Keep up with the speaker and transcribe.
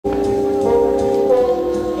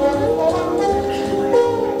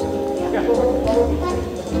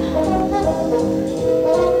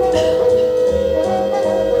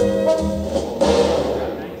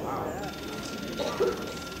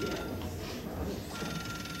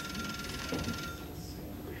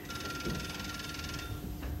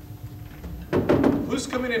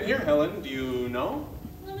coming in here, Helen? Do you know?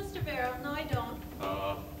 Well, Mr. Barrow, no, I don't.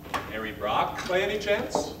 Harry Brock, by any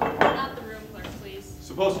chance? Not the room clerk, please.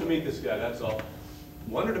 Supposed to meet this guy, that's all.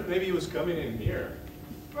 Wondered if maybe he was coming in here.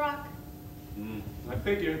 Brock. I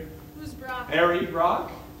figured. Who's Brock? Harry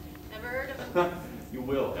Brock? Never heard of him. You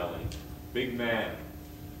will, Helen. Big man.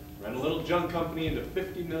 Ran a little junk company into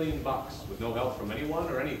 $50 million with no help from anyone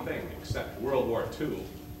or anything except World War II.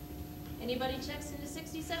 Anybody checks into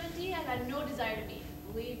 6070? I got no desire to meet.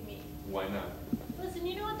 Believe me. Why not? Listen,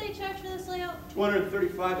 you know what they charge for this layout?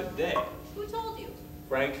 $235 a day. Who told you?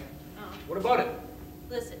 Frank, Oh. what about it?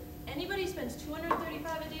 Listen, anybody spends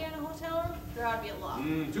 $235 a day in a hotel room, there ought to be a law.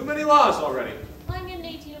 Too many laws already. Well, I'm getting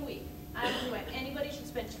 18 a week. I don't know why anybody should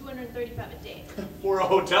spend $235 a day. For a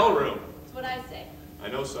hotel room. That's what I say. I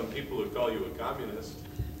know some people who call you a communist.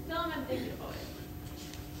 Tell them I'm thinking about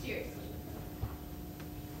it. Seriously.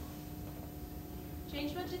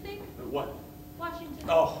 Change what you think? What? Washington.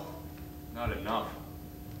 Oh, not enough.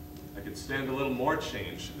 I could stand a little more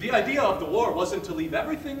change. The idea of the war wasn't to leave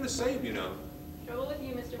everything the same, you know. Trouble with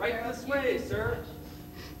you, Mr. Right Barrow. this way, sir.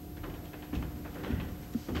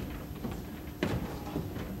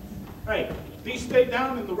 Hey, these stay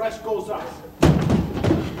down and the rest goes up.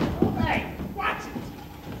 Hey, watch it.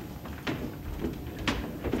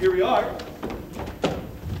 Here we are.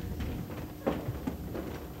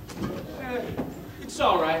 It's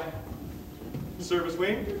all right. Service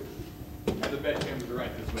wing. And the bed chambers are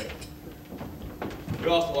right this way. We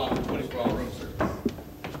also offer 24-hour room service.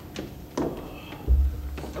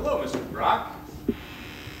 Hello, Mr. Brock.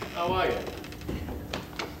 How are you?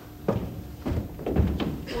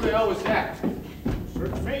 Who the hell was that?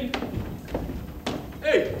 Search me.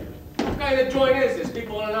 Hey, what kind of joint is this?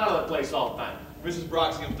 People in and out of the place all the time. Mrs.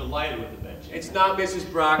 Brock seems delighted with the bed. It's not Mrs.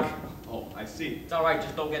 Brock. Oh, I see. It's all right,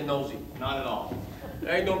 just don't get nosy. Not at all.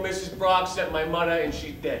 There ain't no Mrs. Brock except my mother, and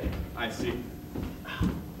she's dead. I see.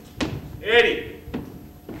 Eddie,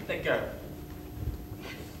 take care of her.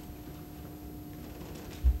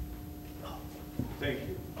 Thank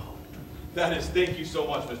you. That is, thank you so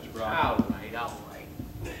much, Mr. Brock. All right.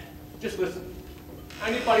 Just listen.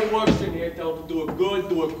 Anybody who works in here, tell them to do it good,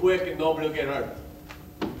 do it quick, and nobody will get hurt.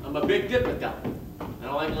 I'm a big dipper, tell them. I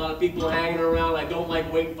don't like a lot of people hanging around. I don't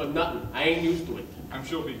like waiting for nothing. I ain't used to it. I'm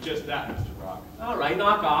sure it'll be just that, Mr. Brock. All right,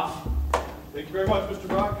 knock off. Thank you very much, Mr.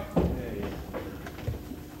 Brock.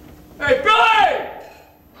 Hey, Billy!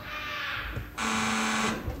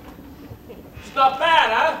 It's not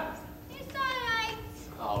bad, huh? It's all right.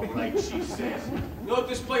 All right, she says. You know what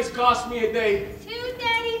this place cost me a day?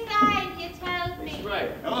 $2.35, you told me. That's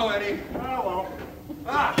right. Hello, Eddie. Hello.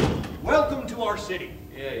 Welcome to our city.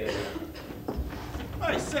 Yeah.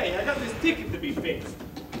 I say, I got this ticket to be fixed.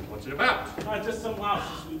 What's it about? Just some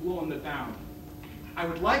louses we blew in the town. I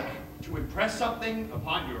would like to impress something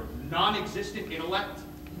upon your non-existent intellect.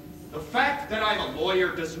 The fact that I'm a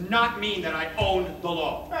lawyer does not mean that I own the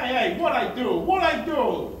law. Hey, what I do? What I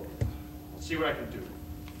do? Let's see what I can do.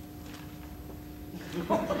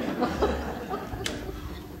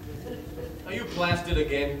 Are you plastered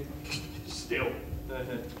again? Still.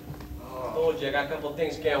 Told you, I got a couple of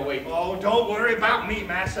things can't wait. Oh, don't worry about me,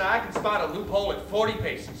 Massa. I can spot a loophole at 40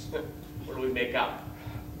 paces. What do we make out?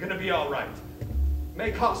 Gonna be all right.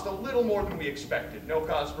 May cost a little more than we expected. No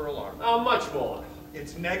cause for alarm. How much more?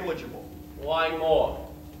 It's negligible. Why more?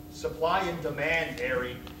 Supply and demand,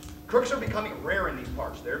 Harry. Crooks are becoming rare in these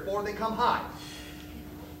parts, therefore they come high.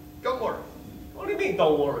 Don't worry. What do you mean,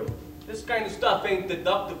 don't worry? This kind of stuff ain't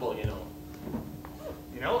deductible, you know.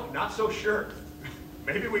 You know, not so sure.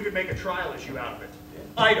 Maybe we could make a trial issue out of it.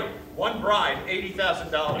 Item, one bribe,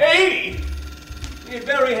 $80,000. 80? You're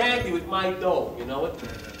very handy with my dough, you know it?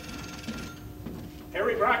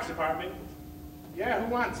 Harry Brock's apartment. Yeah,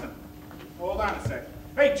 who wants him? Hold on a sec.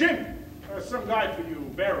 Hey, Jim, there's some guy for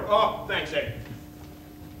you, Barrow. Oh, thanks, Eddie.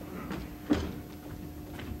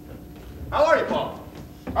 How are you, Paul?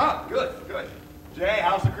 Ah, good. Jay,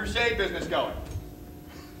 how's the crusade business going?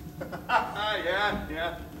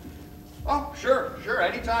 Yeah. Oh, sure,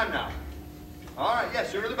 anytime now. All right, yeah,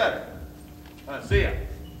 sooner the better. See ya.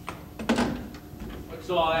 What's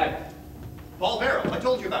all that? Paul Barrow, I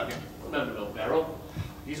told you about him. Remember no Barrow?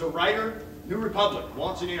 He's a writer, New Republic,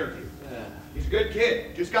 wants an interview. Yeah. He's a good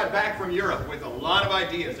kid, just got back from Europe with a lot of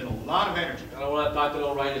ideas and a lot of energy. I don't want to talk to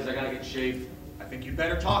no writers, I gotta get shaved. I think you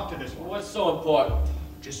better talk to this one. What's so important?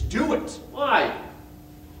 Just do it. Why?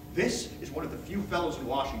 This is one of the few fellows in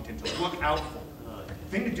Washington to look out for.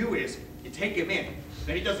 The thing to do is, you take him in,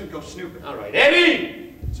 then he doesn't go snooping. All right,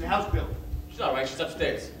 Eddie! So how's Billy? She's all right, she's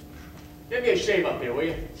upstairs. Give me a shave up here, will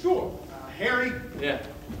you? Sure. Harry? Yeah.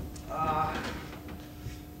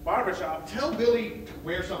 Barbershop. Tell Billy to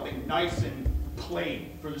wear something nice and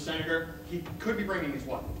plain for the senator. He could be bringing his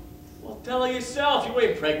wife. Well, tell her yourself. You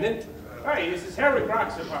ain't pregnant. Hey, this is Harry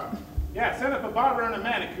Brock's apartment. Yeah, send up a barber and a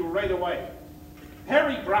manicure right away.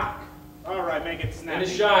 Harry Brock. All right, make it snappy. And a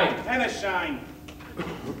shine. And a shine.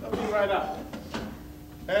 I'll be right up.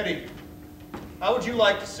 Eddie, how would you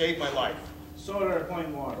like to save my life? Soda or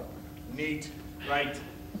plain water? Neat. Right.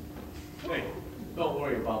 Hey, don't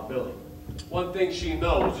worry about Billy. One thing she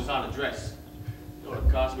knows is how to dress. You know what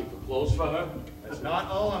it cost me for clothes for her? That's not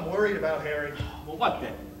all I'm worried about, Harry. Well, what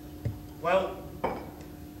then? Well,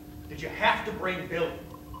 did you have to bring Billy?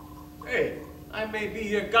 Hey, I may be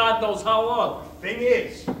here God knows how long. Thing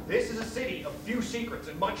is, this is a city of few secrets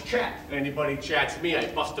and much chat. Anybody chats me,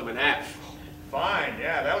 I bust them in half. Fine,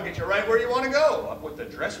 yeah, that'll get you right where you want to go, up with the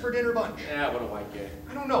dress for dinner bunch. Yeah, what do I care?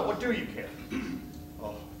 I don't know, what do you care?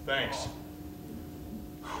 Oh, thanks.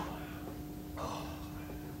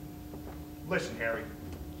 Listen, Harry,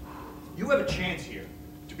 you have a chance here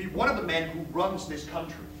to be one of the men who runs this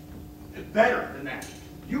country. Better than that,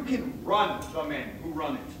 you can run the men who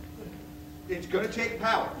run it. It's gonna take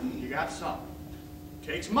power, you got some.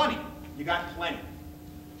 Takes money, you got plenty.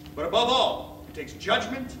 But above all, it takes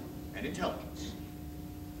judgment and intelligence.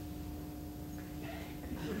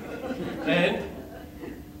 And?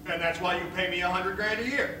 And that's why you pay me $100 grand a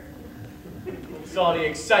year. It's all the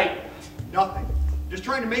excitement. Nothing. Just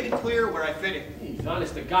trying to make it clear where I fit in. Jeez,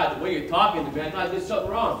 honest to God, the way you're talking to me, I thought I did something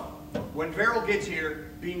wrong. When Verrill gets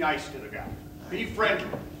here, be nice to the guy. Be friendly.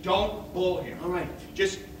 Don't bull him. All right.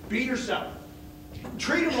 Just be yourself.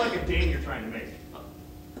 Treat him like a dame you're trying to make.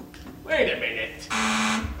 Wait a minute.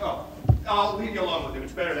 Oh, I'll leave you alone with him.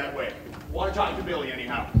 It's better that way. Want to talk to Billy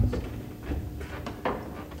anyhow.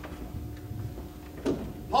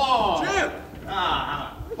 Paul! Jim!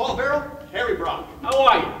 Paul Verrill, Harry Brock. How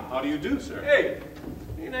are you? How do you do, sir? Hey,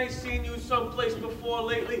 ain't I seen you someplace before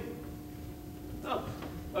lately? Oh,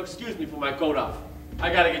 excuse me for my coat off.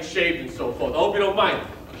 I gotta get shaved and so forth. I hope you don't mind.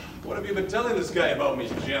 What have you been telling this guy about me,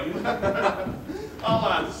 Jim?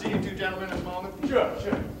 I'll see you two gentlemen in a moment. Sure.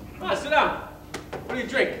 Sit down. What do you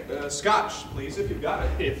drink? Scotch, please, if you've got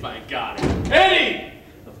it. If I got it. Eddie!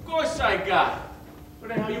 Of course I got it. Where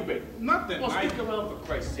the hell you been? Nothing. Well, stick around for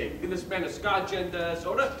Christ's sake. Give this man a scotch and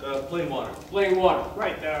soda? Plain water. Plain water.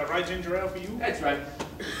 Right, rye ginger ale for you? That's right.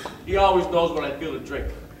 He always knows what I feel to drink.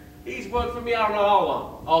 He's worked for me I don't know how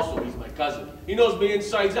long. Also, he's my cousin. He knows me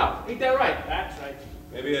insides out. Ain't that right? That's right.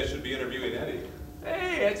 Maybe I should be interviewing Eddie.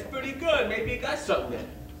 Hey, that's pretty good. Maybe you got something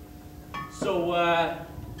there. So,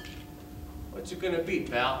 what's it gonna be,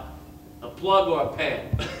 pal? A plug or a pan?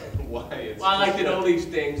 Why, it's Well, I like to just know these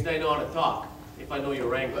things. They know how to talk. If I know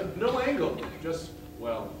your angle. no angle. Just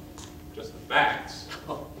the facts.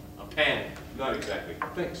 A pan. Not exactly.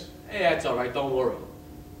 Thanks. Hey, that's all right. Don't worry.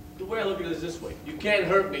 The way I look at it is this way. You can't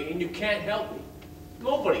hurt me, and you can't help me.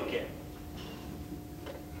 Nobody can.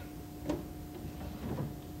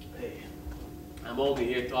 Hey, I'm only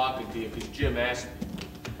here talking to you because Jim asked me.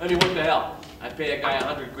 I mean, what the hell? I pay a guy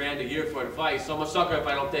 $100 grand a year for advice, so I'm a sucker if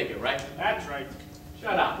I don't take it, right? That's right.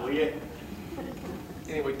 Shut up, will you?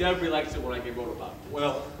 Anyway, Deborah likes it when I get wrote about.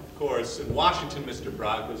 Well, of course, in Washington, Mr.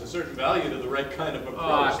 Brock, there's a certain value to the right kind of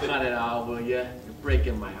approach. Oh, cut it out, will you? You're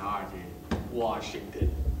breaking my heart here.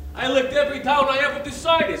 Washington. I licked every town I ever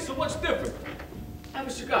decided, so what's different? Have a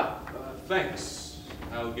cigar. Thanks.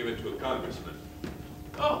 I'll give it to a congressman.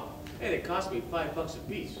 Oh, hey, they cost me $5 a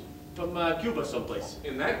piece. From Cuba someplace.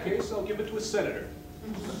 In that case, I'll give it to a senator.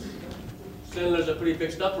 Senators are pretty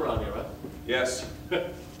fixed up around here, huh? Yes.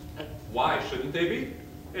 Why shouldn't they be?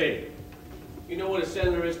 Hey, you know what a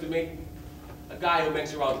senator is to me? A guy who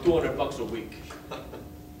makes around $200 a week.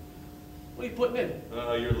 What are you putting in?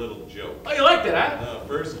 Your little joke. Oh, you like that, huh?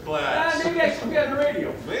 First class. Maybe I should be on the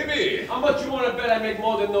radio. Maybe. How much you want to bet I make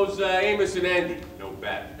more than those Amos and Andy? No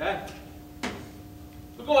bet. Huh?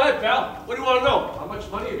 So go ahead, pal. What do you want to know? How much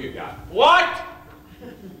money have you got? What?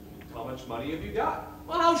 How much money have you got?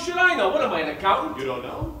 Well, how should I know? What am I, an accountant? You don't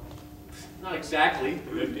know? Not exactly.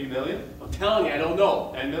 50 million? I'm telling you, I don't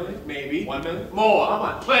know. 10 million? Maybe. 1 million? More. Come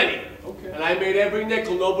on, plenty. Okay. And I made every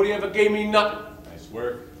nickel. Nobody ever gave me nothing. Nice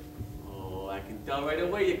work. Oh, I can tell right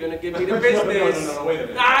away you're gonna give me the business. No, wait a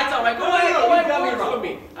minute. Nah, it's all right. Go No, ahead, no, go you ahead, got me work wrong. for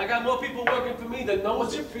me. I got more people working for me than knows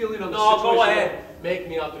What's it. your feeling on the No, situation? go ahead. Make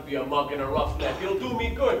me out to be a mug and a roughneck. It'll do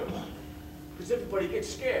me good. Because everybody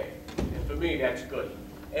gets scared. And for me, that's good.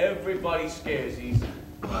 Everybody scares easy.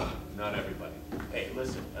 Not everybody. Hey,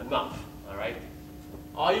 listen, enough, all right?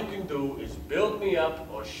 All you can do is build me up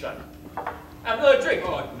or shut up. Have another drink.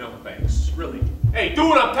 Oh, no thanks. Really. Hey, do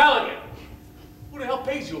what I'm telling you. Who the hell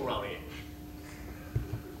pays you around here?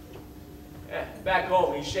 Yeah, back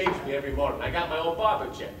home, he shaves me every morning. I got my own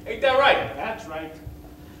barber chair. Ain't that right? That's right.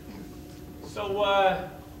 So,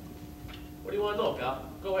 what do you want to know, pal?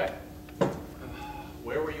 Go ahead.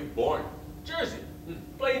 Where were you born? Jersey.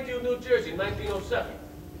 Plainfield, New Jersey, 1907.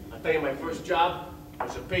 I tell you, my first job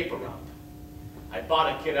was a paper route. I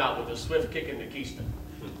bought a kid out with a swift kick in the keister.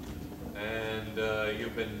 And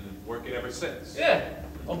you've been working ever since? Yeah,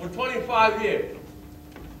 over 25 years.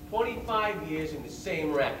 25 years in the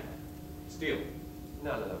same racket. Steel.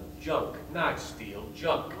 No, junk, not steel,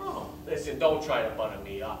 junk. Oh. Listen, don't try to butter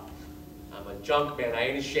me up. I'm a junk man, I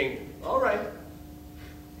ain't ashamed of it. All right.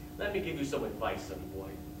 Let me give you some advice, sonny boy.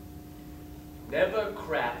 Never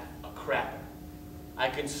crap a crapper. I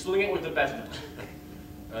can sling it with the best of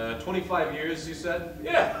them. 25 years, you said?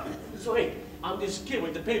 Yeah. So hey, I'm this kid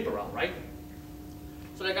with the paper out, right?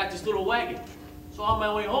 So I got this little wagon. So on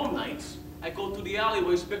my way home nights, I go through the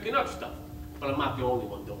alleyways picking up stuff. But I'm not the only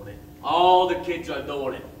one doing it. All the kids are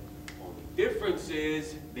doing it. Only difference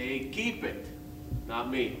is they keep it. Not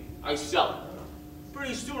me. I sell it.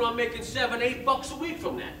 Pretty soon I'm making $7, $8 a week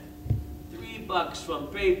from that. $3 from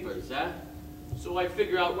papers, huh? So I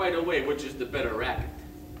figure out right away which is the better racket.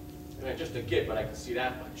 I'm just a kid, but I can see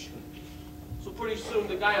that much. So pretty soon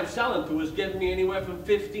the guy I'm selling to is giving me anywhere from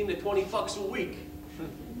 15 to $20 a week.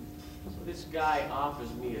 So this guy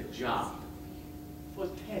offers me a job for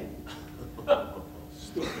 10.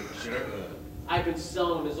 Stupid jerk. I've been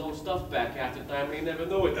selling him his own stuff back half the time and he never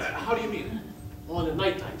knew it. How do you mean? Well, in the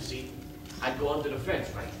nighttime, see, I go under the fence,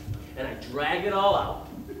 right? And I drag it all out.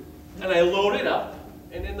 And I load it up.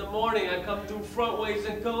 And in the morning, I come through front ways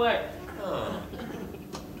and collect. Huh.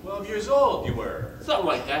 12 years old you were. Something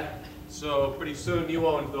like that. So pretty soon you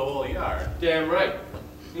owned the whole yard. Damn right.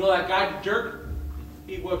 You know that guy, the jerk?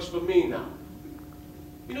 He works for me now.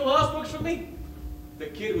 You know who else works for me? The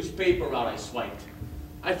kid whose paper route I swiped.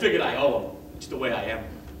 I figured I owe him. It's the way I am.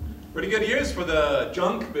 Pretty good years for the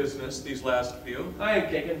junk business these last few. I ain't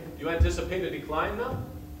kicking. You anticipate a decline now?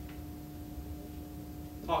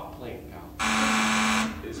 Talk plain,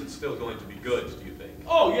 pal. Is it still going to be good, do you think?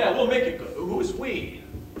 Oh, yeah, we'll make it good. Who's we?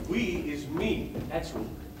 We is me. That's who.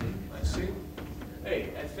 I see.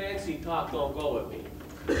 Hey, that fancy talk don't go with me.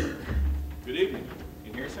 Good evening.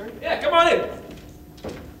 In here, sir? Yeah, come on in.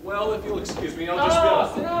 Well, if you'll excuse me, I'll No,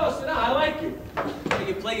 just sit down. I like you. When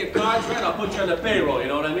you play your cards right, I'll put you on the payroll, you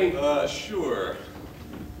know what I mean? Sure.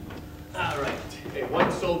 All right. Hey,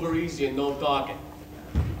 once over easy and no talking.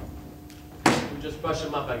 You just brush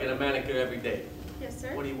them up. I get a manicure every day. Yes,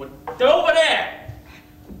 sir. What do you want? They're over there!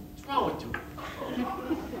 What's wrong with you?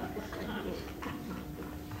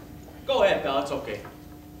 Go ahead, pal. It's okay.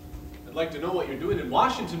 I'd like to know what you're doing in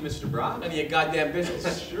Washington, Mr. Brock. None of your goddamn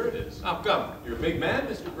business. Sure it is. How come? You're a big man,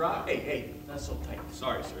 Mr. Brock. Hey, not so tight.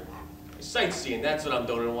 Sorry, sir. Sightseeing, that's what I'm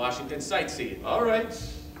doing in Washington. Sightseeing. All right.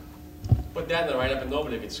 Put that in the right up and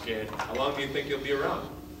nobody gets scared. How long do you think you'll be around?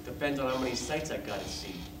 Depends on how many sights I gotta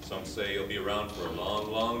see. Some say you'll be around for a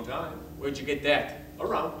long, long time. Where'd you get that?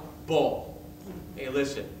 Around. Bull. Hey,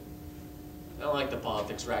 listen. I don't like the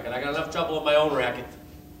politics racket. I got enough trouble with my own racket.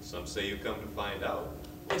 Some say you come to find out.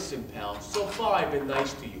 Listen, pal, so far I've been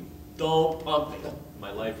nice to you. Don't pump it.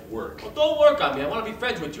 My life work. Well, don't work on me. I want to be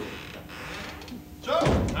friends with you. So,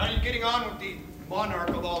 how are you getting on with the monarch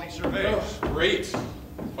of all these surveys? Great.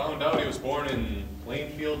 Found out he was born in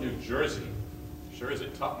Plainfield, New Jersey. Sure is a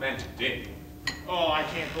tough man to dig. Oh, I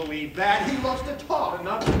can't believe that. He loves to talk.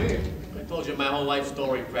 Not to me. I told you my whole life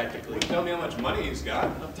story practically. Wouldn't tell me how much money he's got.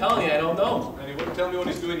 I'm telling you, I don't know. And he wouldn't tell me what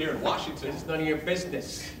he's doing here in Washington. It's none of your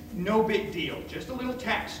business. No big deal. Just a little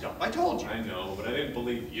tax stuff. I told you. I know, but I didn't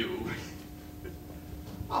believe you.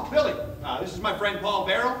 Oh, Billy. This is my friend Paul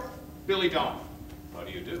Barrow. Billie Dawn. How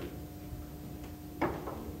do you do?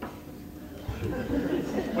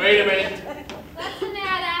 Wait a minute. What's the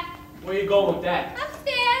matter? Where you going with that?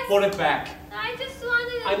 Upstairs. Put it back. I just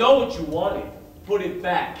wanted to... I know what you wanted. Put it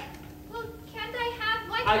back. Well, can't I have...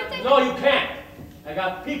 Why can't I... No, you can't. I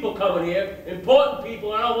got people coming here, important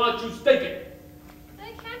people, and I don't want you stinking.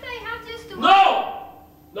 Can't I have just... No!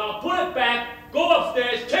 Now put it back, go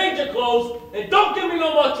upstairs, change your clothes, and don't give me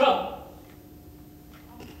no more trouble.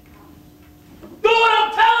 Do what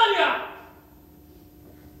I'm telling you!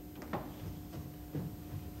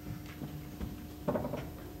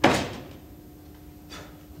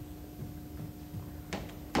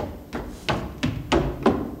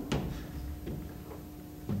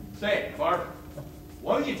 Say, Bart,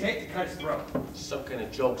 what did you take to cut his throat? Some kind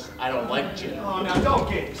of jokes. I don't like, Jim. Oh, now don't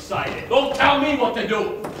get excited. Don't tell me what to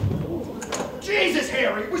do. Jesus,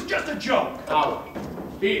 Harry, it was just a joke. Now,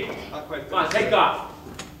 beat it. Not quite Come on, take off.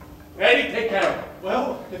 Eddie, take care of it.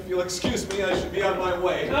 Well, if you'll excuse me, I should be on my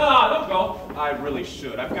way. No, don't go. I really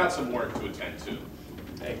should. I've got some work to attend to.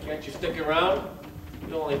 Hey, can't you stick around? You're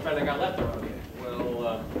the only friend I got left around here.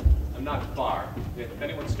 Well, I'm not far. If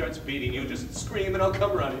anyone starts beating you, just scream and I'll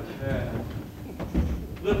come running.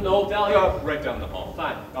 Live in the hotel here? Right down the hall.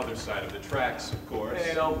 Fine. Other side of the tracks, of course.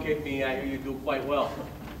 Hey, don't kid me. I hear you do quite well.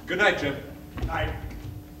 Good night, Jim. I,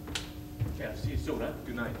 Yeah, see you soon, huh?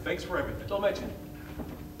 Good night. Thanks for everything. Don't mention it.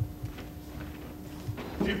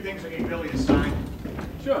 two things I need Billy to sign.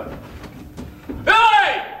 Sure.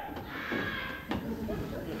 Billy!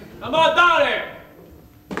 Come on down here!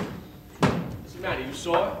 What's the matter? You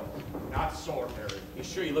sore? Not sore, Harry. You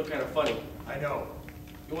sure you look kind of funny? I know.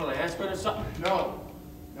 You want an aspirin or something? No,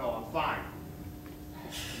 I'm fine.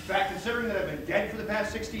 In fact, considering that I've been dead for the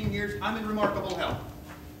past 16 years, I'm in remarkable health.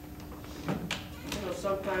 You know,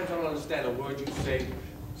 sometimes I don't understand a word you say.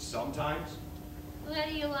 Sometimes. What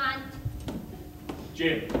do you want?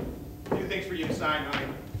 Jim, a few things for you to sign, honey.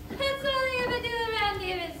 That's all I ever do around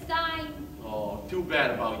here is sign. Oh, too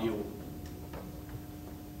bad about you.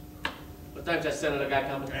 What time's that senator guy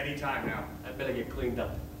coming? Anytime now. I better get cleaned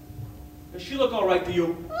up. Does she look all right to you?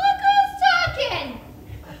 Look who's talking!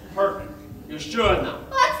 Perfect. You're sure now?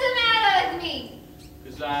 What's the matter with me?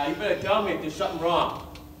 Because you better tell me if there's something wrong.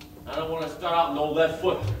 I don't want to start out no left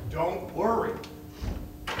foot. Don't worry.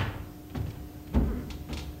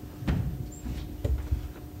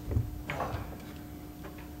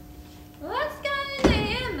 What's got into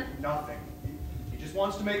him? Nothing. He just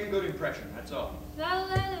wants to make a good impression, that's all. Well,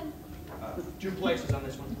 let him. 2 places on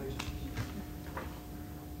this one, please.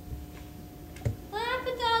 What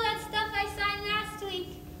happened to all that stuff I signed last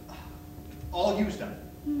week? All used on it.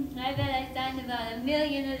 I bet I signed about 1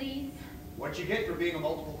 million of these. What you get for being a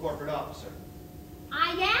multiple corporate officer.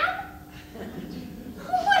 I am? Well,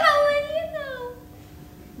 what do you know?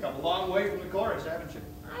 Come a long way from the chorus, haven't you?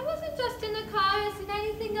 I wasn't just in the chorus and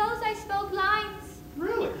anything else. I spoke lines.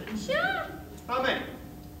 Really? Sure. How many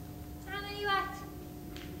How many what?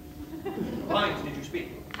 lines did you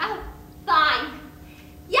speak? Oh, 5.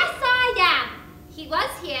 Yes, I am. He was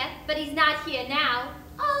here, but he's not here now.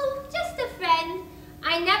 Oh, just a friend.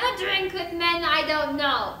 I never drink with men I don't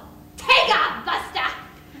know. Take off, Buster!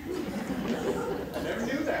 I never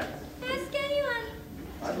knew that. Ask anyone.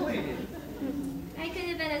 I believe you. I could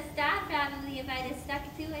have been a star probably if I'd have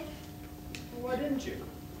stuck to it. Why didn't you?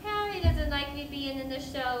 Harry doesn't like me being in the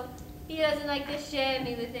show. He doesn't like to share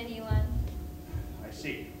me with anyone. I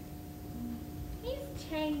see. He's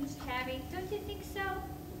changed, Harry. Don't you think so?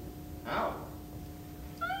 How?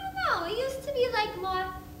 I don't know. He used to be like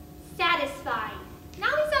more satisfied. Now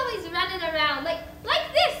he's always running around like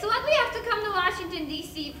this. What we have to come to Washington,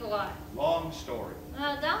 D.C. for? Long story.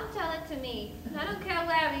 Oh, don't tell it to me. I don't care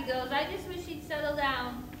where he goes. I just wish he'd settle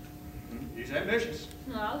down. He's ambitious.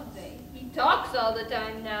 I'll say. He talks all the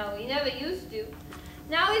time now. He never used to.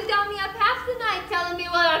 Now he's got me up half the night telling me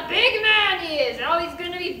what a big man he is. How he's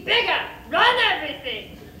going to be bigger. Run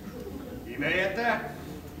everything. He may at that.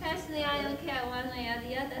 Personally, I don't care one way or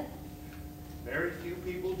the other. Very few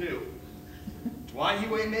people do. It's why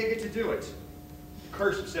you ain't make it to do it.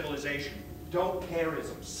 Curse of civilization. Don't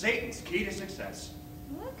careism. Satan's key to success.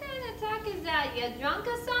 What kind of talk is that? You drunk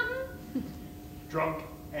or something? Drunk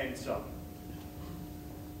and some.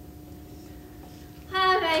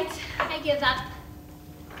 All right, I give up.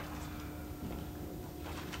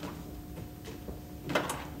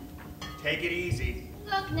 Take it easy.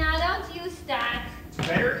 Look now, don't you start. It's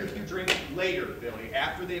better if you drink later, Billy,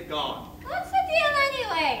 after they've gone. What's the deal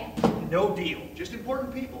anyway? No deal. Just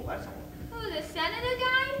important people, that's all. Who, the senator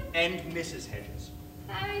guy? And Mrs. Hedges.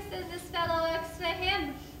 Harry says this fellow works for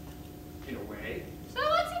him. In a way. So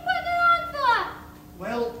what's he putting it on for?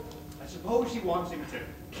 Well, I suppose he wants him to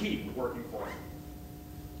keep working for him.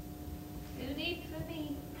 Too deep for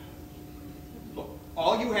me. Look,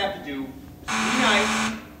 all you have to do is be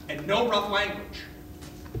nice and no rough language.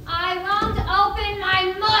 I won't open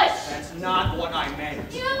my mush. That's not what I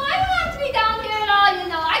meant. You know, I don't have to be down here at all, you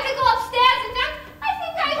know. I could go upstairs. In fact, I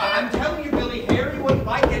think I could. I'm telling you, Billy, Harry wouldn't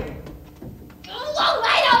like it. Oh, all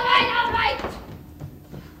right, all right, all right.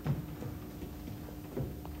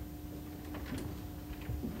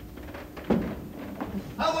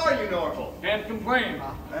 How are you, Norval? Can't complain. I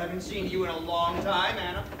haven't seen you in a long time,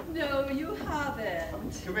 Anna. No, you haven't.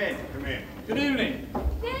 Come in, come in. Good evening.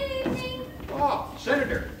 Good evening. Oh,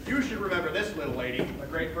 Senator, you should remember this little lady, a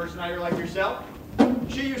great personality like yourself.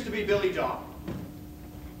 She used to be Billie Dawn.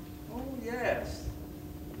 Oh, yes.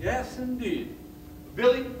 Yes, indeed.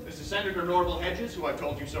 Billy, this is Senator Norval Hedges, who I've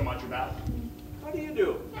told you so much about. How do you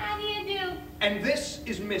do? How do you do? And this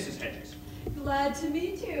is Mrs. Hedges. Glad to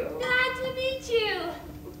meet you. Glad to meet you.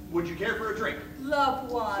 Would you care for a drink?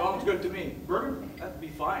 Love one. Sounds good to me. Bourbon? That'd be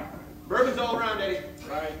fine. Bourbon's all around, Eddie.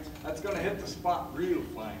 Right. That's gonna hit the spot real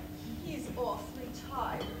fine. He's awfully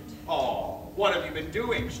tired. Oh, what have you been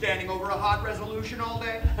doing? Standing over a hot resolution all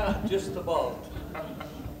day? Just about.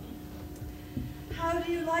 How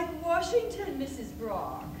do you like Washington, Mrs.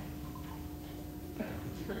 Brock?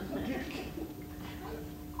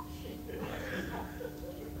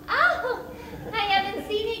 Oh, I haven't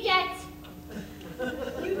seen it yet.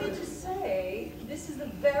 You mean to say this is the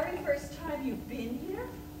very first time you've been here?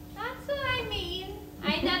 That's what I mean.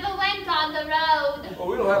 I never went on the road. Well,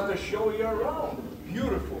 we'll have to show you around.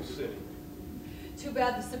 Beautiful city. Too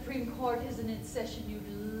bad the Supreme Court isn't in session. You'd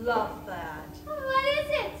love that. What is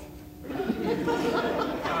it?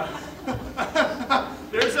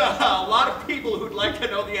 There's a lot of people who'd like to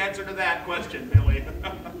know the answer to that question, Billy.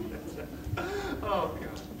 Oh,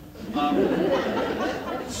 God.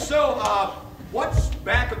 What's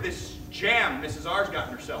back of this jam Mrs. R's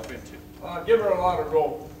gotten herself into? Give her a lot of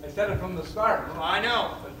rope. I said it from the start. Oh, I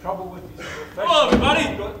know. The trouble with these professionals... Hello, everybody.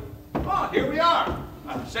 Oh, here we are.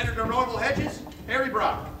 Senator Norval Hedges, Harry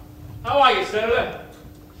Brock. How are you, Senator?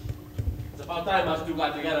 It's about time us two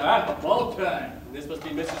got together, huh? About time. And this must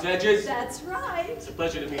be Mrs. Hedges. That's right. It's a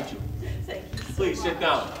pleasure to meet you. Thank you so Please sit much.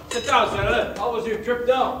 down. Sit down, Senator. How was your trip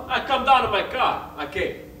down? I come down in my car. I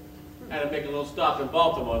came. Had to make a little stop in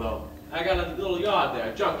Baltimore, though. I got a little yard there,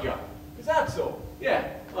 a junkyard. Is that so? Yeah,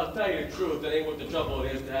 I'll tell you the truth, that ain't what the trouble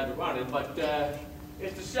is to have it running, but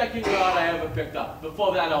it's the second yard I ever picked up.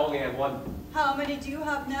 Before that, I only had one. How many do you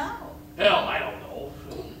have now? Hell, I don't know.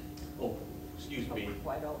 Oh, excuse me.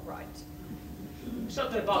 Quite all right.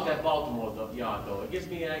 Something about that Baltimore yard, though. It gives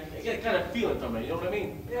me, I get a kind of feeling from it, you know what I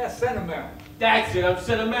mean? Yeah, sentimental. That's it, I'm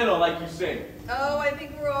sentimental, like you say. Oh, I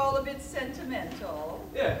think we're all a bit sentimental.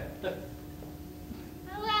 Yeah. Well,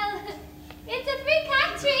 it's a free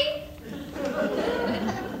country.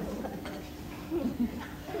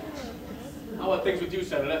 How are things with you,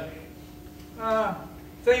 Senator?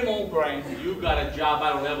 Same old grind. You got a job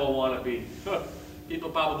I don't ever want to be. People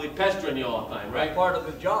probably pestering you all the time, right? Part of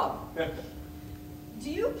the job.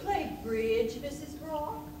 Do you play bridge, Mrs.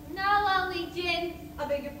 Brock? No, only gin. I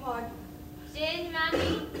beg your pardon? Gin,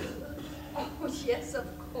 Rummy. Oh, yes, of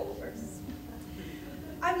course.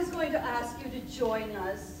 I was going to ask you to join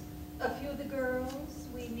us. A few of the girls,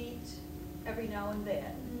 we meet every now and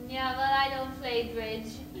then. Yeah, but I don't play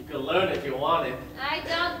bridge. You can learn if you want it. I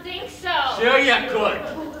don't think so. Sure you could.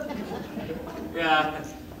 Yeah.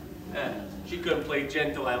 She couldn't play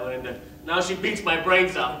gin till I learned it. Now she beats my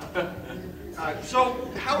brains out. So,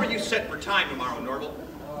 how are you set for time tomorrow, Norval?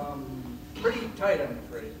 Pretty tight, I'm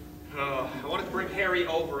afraid. I wanted to bring Harry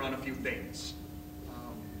over on a few things.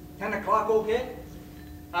 10 o'clock okay?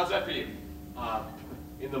 How's that for you?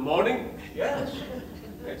 In the morning? Yes.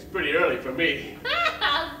 It's pretty early for me.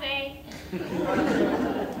 I'll say.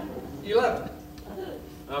 11.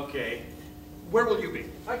 Okay. Where will you be?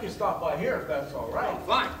 I can stop by here if that's all right. Oh,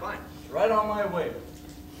 fine, fine. It's right on my way.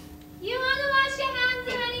 You want to wash your hands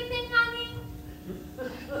or anything, honey?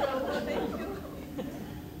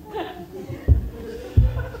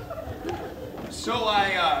 So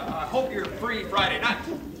I hope you're free Friday night.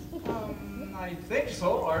 I think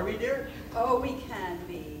so. Are we, dear? Oh, we can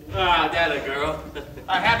be. Ah, that a girl.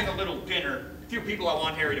 Having a little dinner. A few people I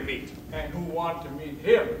want Harry to meet. And who want to meet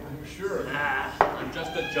him, I'm sure. I'm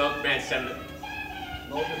just a junk man, Senator.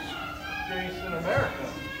 No disgrace in America.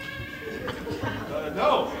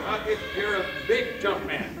 No, if you're a big junk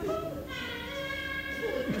man.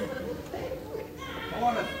 I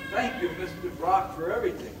want to thank you, Mr. Brock, for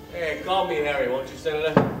everything. Hey, call me Harry, won't you,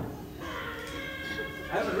 Senator?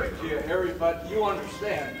 I haven't written to you, Harry, but you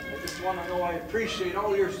understand. I just want to know I appreciate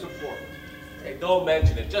all your support. Hey, don't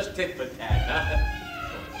mention it. Just tit for tat, huh?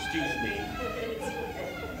 Excuse me.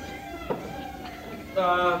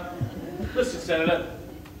 Listen, Senator.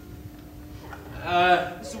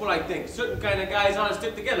 This is what I think. Certain kind of guys ought to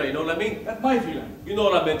stick together, you know what I mean? That's my feeling. You know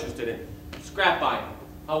what I'm interested in. Scrap iron.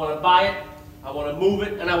 I want to buy it, I want to move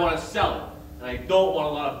it, and I want to sell it. And I don't want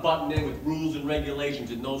a lot of butting in with rules and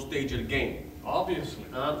regulations at no stage of the game. Obviously.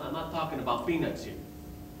 I'm not talking about peanuts here.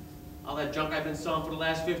 All that junk I've been selling for the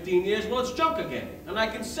last 15 years, well, it's junk again. And I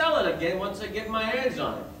can sell it again once I get my hands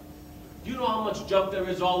on it. Do you know how much junk there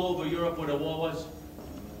is all over Europe where the war was?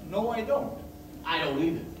 No, I don't. I don't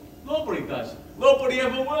either. Nobody does. Nobody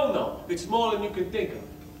ever will know. It's more than you can think of.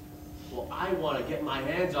 Well, I want to get my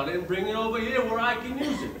hands on it and bring it over here where I can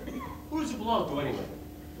use it. Who does it belong to anyway?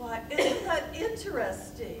 Why, isn't that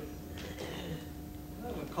interesting? I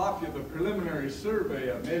have a copy of the preliminary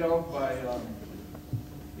survey made out by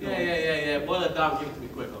Yeah. Boil it down, give it to me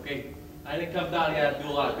quick, okay? I didn't come down here to do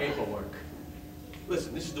a lot of paperwork.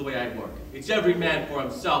 Listen, this is the way I work. It's every man for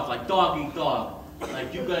himself, like dog eat dog.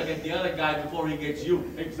 Like you gotta get the other guy before he gets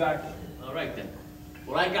you. Exactly. All right then.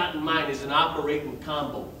 What I got in mind is an operating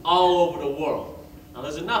combo all over the world. Now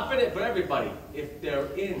there's enough in it for everybody, if they're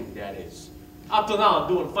in, that is. Up till now I'm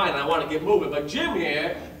doing fine and I want to get moving, but Jim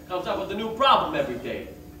here comes up with a new problem every day.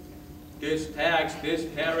 This tax, this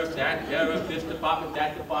tariff, this department,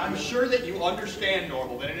 that department. I'm sure that you understand,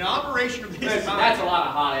 Norval, that in an operation of this Listen, kind... that's a lot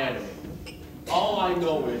of hot air to me. All I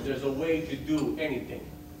know is there's a way to do anything.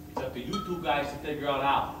 It's up to you two guys to figure out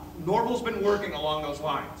how. Norval's been working along those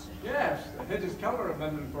lines. Yes, the Hedges-Keller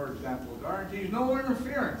Amendment, for example, guarantees no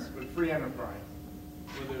interference with free enterprise,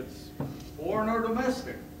 whether it's foreign or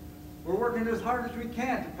domestic. We're working as hard as we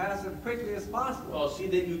can to pass it quickly as possible. Well, see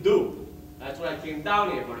that you do. That's what I came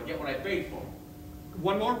down here for, to get what I paid for.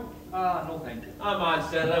 One more? No thank you. Come on,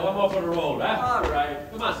 Senator, one more for the road, huh? All right.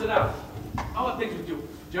 Come on, sit down. How are things with you?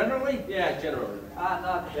 Generally? Yeah, generally.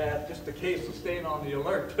 Not bad, just a case of staying on the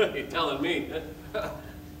alert. You're telling me. I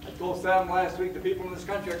told Sam last week the people in this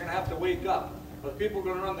country are going to have to wake up. Are the people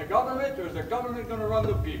going to run the government, or is the government going to run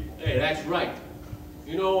the people? Hey, that's right.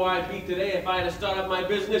 You know where I'd be today if I had to start up my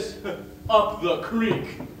business? Up the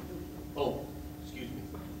creek. Oh, excuse me.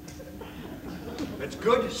 That's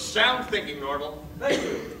good, sound thinking, Norval. Thank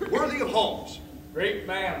you. Worthy of Holmes. Great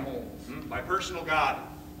man, Holmes. My personal god.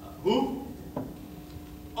 Who?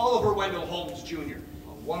 Oliver Wendell Holmes, Jr.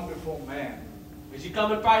 A wonderful man. Is he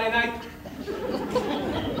coming Friday night?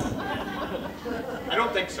 I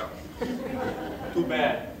don't think so. Too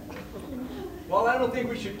bad. Well, I don't think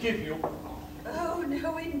we should keep you. Oh,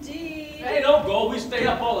 no, indeed. Hey, don't go. We stay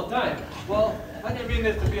up all the time. Well, I didn't mean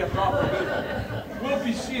this to be a problem. We'll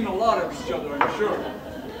be seeing a lot of each other, I'm sure.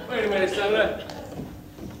 Wait a minute, Senator.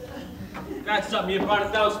 Got something you brought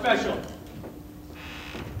it down special.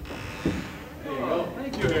 There you go.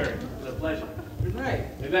 Thank you, Harry. It's a pleasure. Good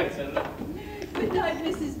night. Good night, Senator. Good night,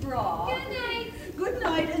 Mrs. Broad. Good night. Good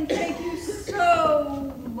night, and thank you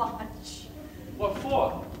so much. What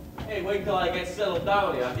for? Hey, wait till I get settled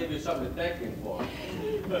down here. I'll give you something to thank me for.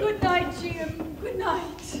 Good night, Jim. Good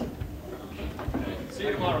night. See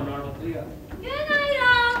you tomorrow, Norval. See ya. Good night,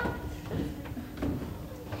 all.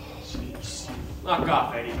 Jeez. Knock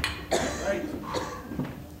off, Eddie. Right.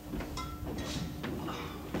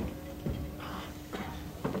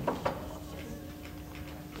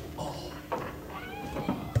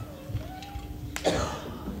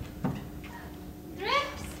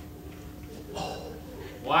 Drips?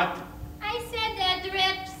 What? I said they're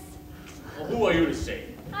drips. Well, who are you to say?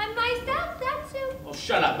 I'm myself, that's who. Oh,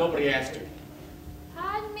 shut up. Nobody asked you.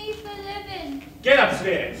 Pardon me for living. Get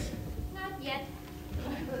upstairs. Not yet.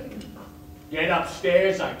 Get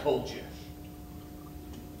upstairs, I told you.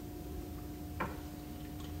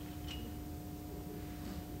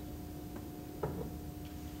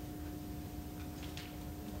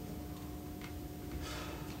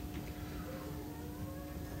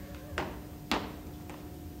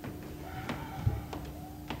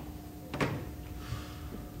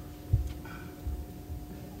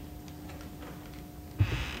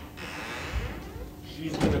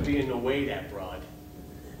 She's gonna be in the way, that broad.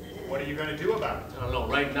 What are you going to do about it? I don't know,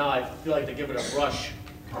 right now I feel like to give it a brush.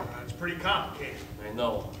 It's pretty complicated. I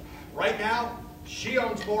know. Right now, she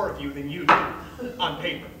owns more of you than you do, on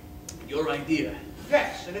paper. Your idea.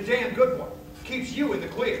 Yes, and a damn good one. Keeps you in the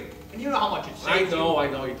clear. And you know how much it I saves know,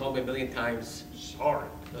 you told me a million times. you. Sorry.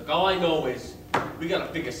 Look, all I know is we gotta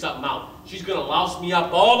figure something out. She's gonna louse me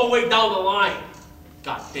up all the way down the line.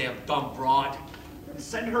 Goddamn dumb broad.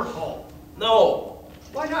 Send her home. No,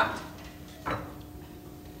 Why not? I'm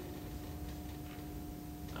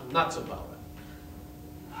nuts about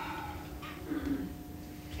it.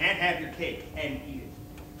 Can't have your cake and eat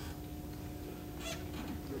it.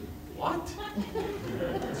 What?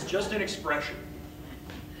 It's just an expression.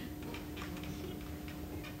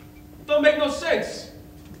 Don't make no sense.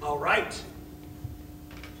 All right.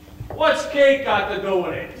 What's cake got to do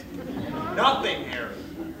with it? Nothing, Harry.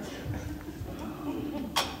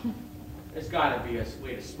 There's gotta be a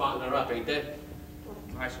way to smarten her up, ain't there?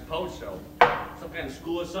 I suppose so. Some kind of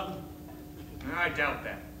school or something? I doubt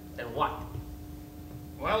that. Then what?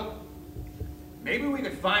 Well, maybe we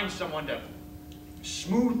could find someone to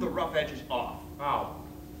smooth the rough edges off. How?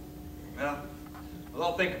 Well,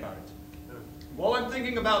 I'll think about it. While I'm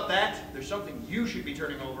thinking about that, there's something you should be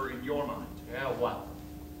turning over in your mind. Yeah, what?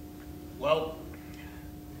 Well,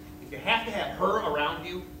 if you have to have her around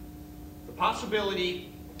you, the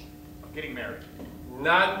possibility of getting married.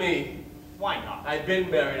 Not me. Why not? I've been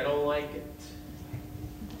married, I don't like it.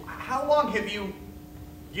 How long have you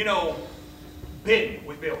You know, been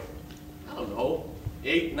with Billy. I don't know.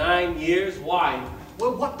 8, 9 years? Why?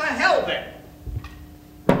 Well, what the hell then?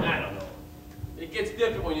 I don't know. It gets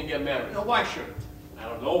different when you get married. Now, why should it? I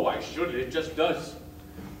don't know why should it. It just does.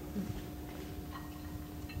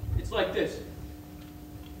 It's like this.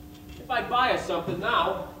 If I buy her something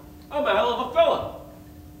now, I'm a hell of a fella.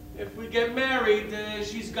 If we get married,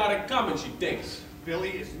 she's got it coming, she thinks. Billy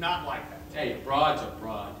is not like that. Hey, a broad's a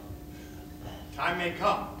broad. Time may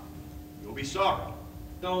come. You'll be sorry.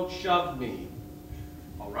 Don't shove me.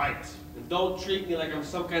 All right. And don't treat me like I'm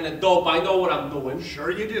some kind of dope. I know what I'm doing.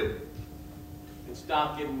 Sure you do. And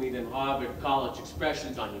stop giving me them Harvard College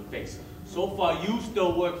expressions on your face. So far, you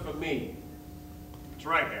still work for me. That's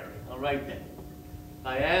right, Harry. All right, then. If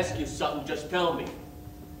I ask you something, just tell me.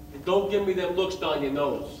 And don't give me them looks down your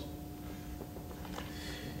nose.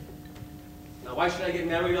 Now, why should I get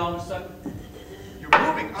married all of a sudden? You're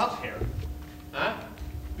moving up, Harry. Huh?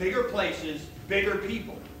 Bigger places, bigger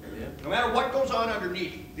people. Yeah. No matter what goes on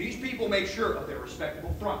underneath, these people make sure of their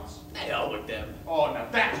respectable fronts. The hell with them. Oh, now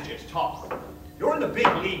that's just talk. You're in the big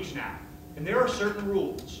leagues now, and there are certain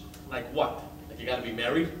rules. Like what? Like you gotta be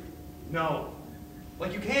married? No.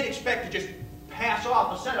 Like you can't expect to just pass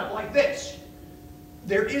off a setup like this.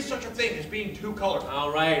 There is such a thing as being too colorful.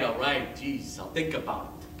 All right. Jeez, I'll think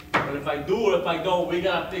about it. But if I do or if I don't, we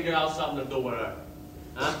gotta figure out something to do with her.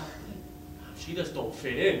 Huh? She just don't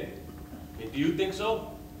fit in. I mean, do you think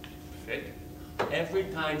so? Fit? Every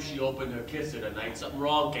time she opened her kisser tonight, something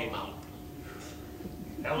wrong came out.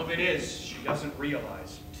 Hell of it is, she doesn't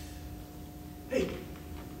realize. Hey,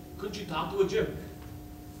 couldn't you talk to her, Jim?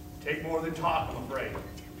 Take more than talk, I'm afraid.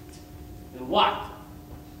 And what?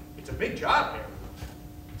 It's a big job, Harry.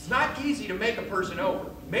 It's not easy to make a person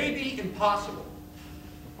over. Maybe impossible.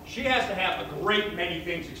 She has to have a great many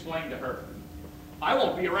things explained to her. I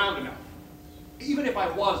won't be around enough. Even if I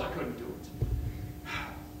was, I couldn't do it.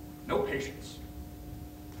 No patience.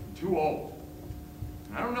 I'm too old.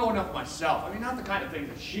 I don't know enough myself. I mean, not the kind of thing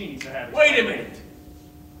that she needs to have. Wait a minute.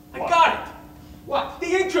 What? I got it. What? The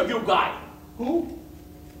interview guy. Who?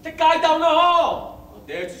 The guy down the hall. Well,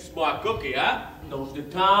 there's a smart cookie, huh? Knows the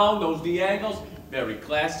town, knows the angles. Very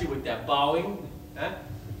classy with that bowing. Huh?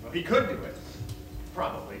 Well, he could do it.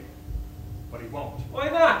 Probably. But he won't. Why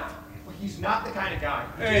not? Well, he's not the kind of guy.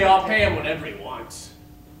 who Hey, just- I'll pay him whatever he wants.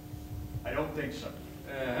 I don't think so.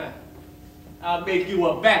 I'll make you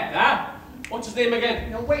a bet, huh? What's his name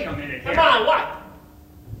again? Now, wait a minute, Come Harry. on, what?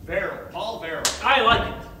 Verrill. Paul Verrill. I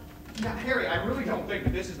like it. Now, Harry, I really don't think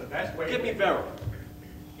that this is the best way. Give me Verrill.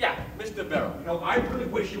 Yeah, Mr. Verrill. You know, I really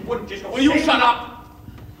wish you wouldn't just go. Will you say- shut up?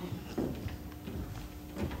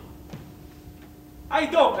 How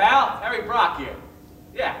you doing, pal? Harry Brock here.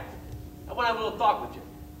 Yeah, I want to have a little talk with you.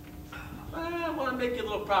 I want to make you a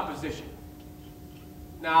little proposition.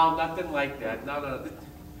 No, nothing like that. No.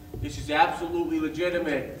 This is absolutely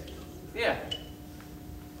legitimate. Yeah.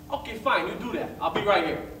 Okay, fine, you do that. I'll be right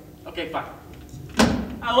here. Okay, fine.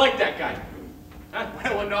 I like that guy. Huh?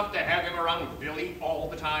 Well enough to have him around with Billy all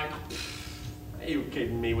the time. Are you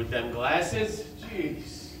kidding me with them glasses?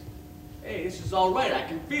 Jeez. Hey, this is all right. I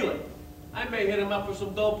can feel it. I may hit him up for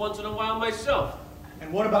some dope once in a while myself.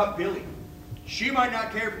 And what about Billy? She might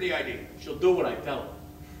not care for the idea. She'll do what I tell her.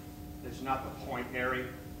 That's not the point, Harry.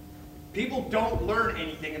 People don't learn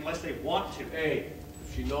anything unless they want to. Hey,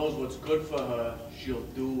 if she knows what's good for her, she'll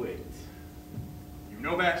do it. You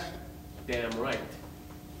know best. Damn right.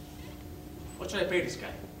 What should I pay this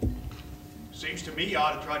guy? Seems to me you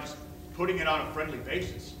ought to try just putting it on a friendly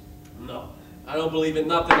basis. No, I don't believe in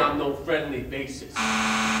nothing on no friendly basis.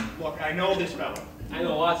 Look, I know this fellow. I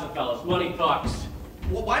know lots of fellas. Money talks.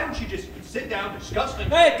 Well, why don't you just sit down, discuss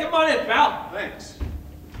things? Hey, come on in, pal. Thanks.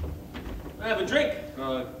 Have a drink.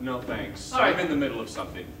 No thanks. All right. I'm in the middle of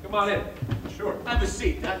something. Come on in. Sure. Have a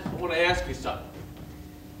seat. I want to ask you something.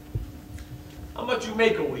 How much you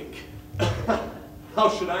make a week? How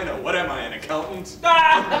should I know? What am I, an accountant?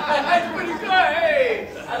 That's pretty good. Hey,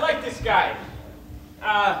 I like this guy.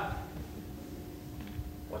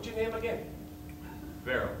 What's your name again?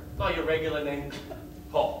 Verrill. Not your regular name.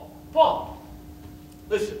 Paul. Paul.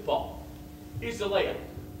 Listen, Paul. Here's the layout.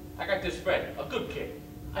 I got this friend, a good kid.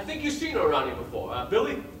 I think you've seen her around here before,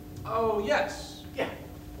 Billy? Oh, yes. Yeah.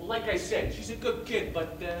 Well, like I said, she's a good kid,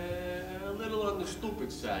 but a little on the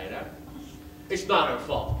stupid side, huh? It's not her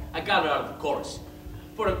fault. I got her out of the chorus.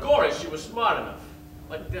 For the chorus, she was smart enough.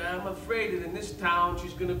 But I'm afraid that in this town,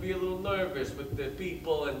 she's going to be a little nervous with the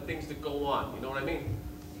people and things that go on. You know what I mean?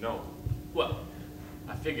 No. Well,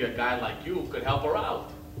 I figure a guy like you could help her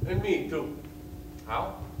out. And me, too.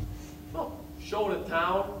 How? Well, show the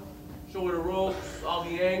town, Show her the ropes, all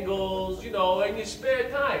the angles, you know, in your spare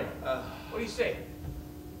time. What do you say?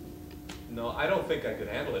 No, I don't think I could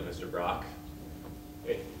handle it, Mr. Brock.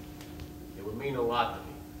 Hey, it would mean a lot to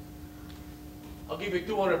me. I'll give you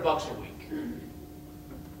 $200 a week.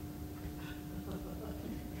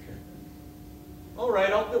 All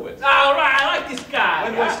right, I'll do it. All right, I like this guy.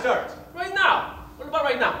 When do I start? Right now. What about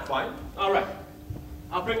right now? Fine. All right.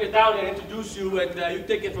 I'll bring it down and introduce you, and you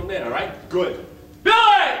take it from there, all right? Good.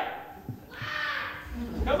 Billy!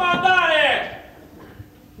 Come on down here!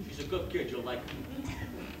 She's a good kid, you'll like her.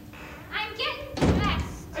 I'm getting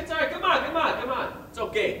dressed. That's all right, come on, come on, come on. It's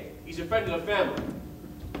okay. He's a friend of the family.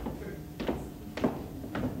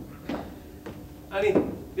 Honey,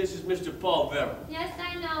 this is Mr. Paul Vera. Yes,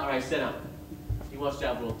 I know. All right, sit down. He wants to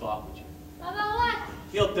have a little talk with you. About what?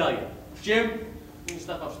 He'll tell you. Jim, you can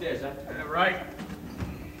stuff upstairs, huh? Right.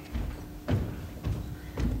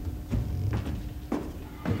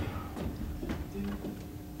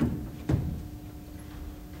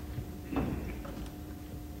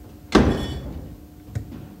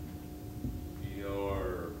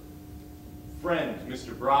 Your friend,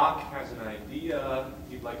 Mr. Brock, has an idea.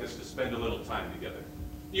 He'd like us to spend a little time together.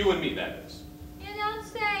 You and me, that is. You don't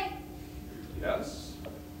say. Yes?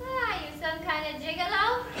 Ah, you some kind of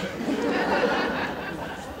gigolo?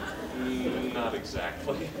 Not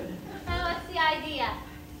exactly. Well, what's the idea?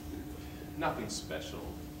 Nothing special.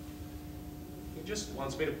 He just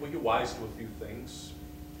wants me to put you wise to a few things,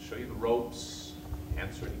 show you the ropes,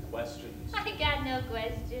 answer any questions. I got no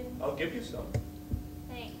questions. I'll give you some.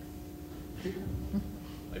 Thanks.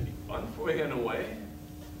 Might be fun for you in a way.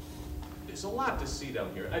 There's a lot to see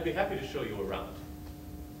down here. I'd be happy to show you around.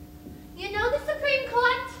 You know the Supreme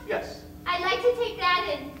Court? Yes. I'd like to take that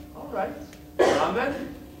in. All right. Around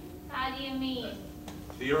then? How do you mean?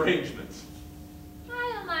 The arrangements.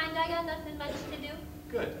 I don't mind. I got nothing much to do.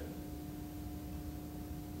 Good.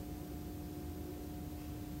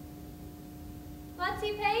 What's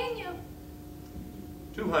he paying you?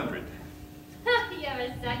 200. You're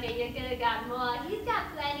a sucker. You could have got more. He's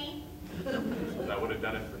got plenty. I would have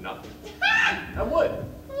done it for nothing. I would.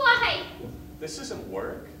 Why? This isn't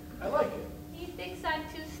work. I like it. He thinks I'm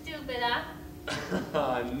too stupid, huh?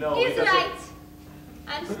 No, He's he doesn't. right.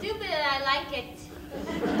 I'm stupid and I like it.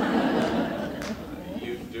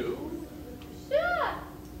 You do? Sure.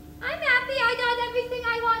 I'm happy I got everything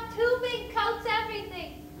I want. 2 big coats,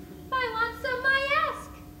 everything. If I want some, I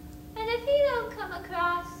ask. And if he don't come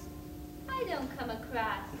across, I don't come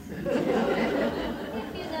across.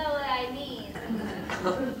 If you know what I mean.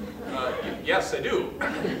 Yes, I do. So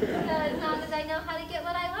as long as I know how to get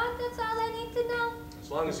what I want, that's all I need to know. As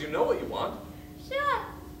long as you know what you want. Sure.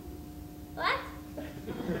 What?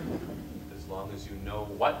 As long as you know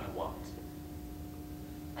what you want.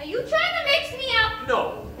 Are you trying to mix me up?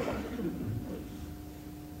 No.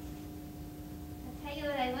 I'll tell you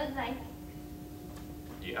what I would like.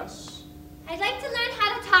 Yes. I'd like to learn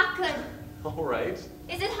how to talk good. All right.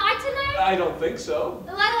 Is it hard to learn? I don't think so.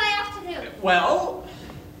 Then what do I have to do? Well,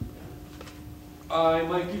 I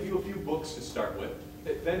might give you a few books to start with.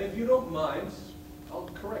 Then if you don't mind, I'll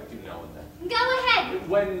correct you now and then. Go ahead.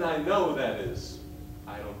 When I know, that is.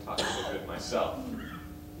 I don't talk so good myself.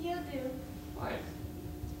 You do. Fine.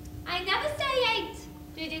 I never say ain't.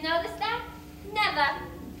 Did you notice that? Never.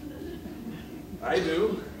 I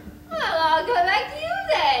do. Well, I'll correct you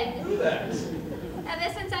then. Do that.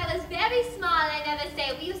 Ever since I was very small, I never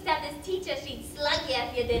say. We used to have this teacher, she'd slug you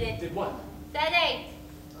if you did it. Did what? Said ain't.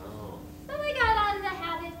 Oh. So I got out of the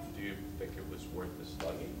habit. Do you think it was worth the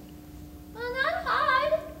slugging? Well, not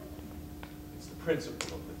hard. It's the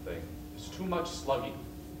principle of the thing. There's too much slugging.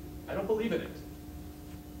 I don't believe in it.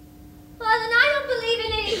 Well, then I don't believe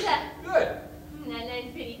in it either. Good. I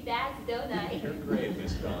learn pretty fast, don't I? You're great,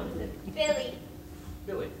 Miss Dawn. Billy.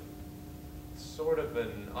 Billy. It's sort of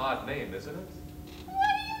an odd name, isn't it? What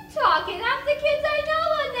are you talking? Half the kids I know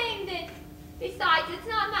are named it. Besides, it's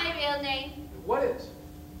not my real name. What is?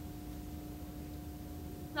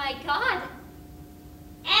 My God.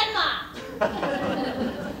 Emma.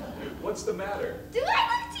 What's the matter? Do I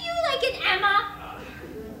look to you like an Emma?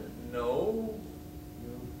 No.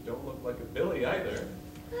 You don't look like a Billy either.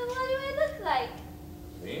 Then what do I look like?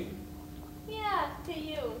 Me? Yeah, to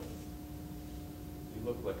you. You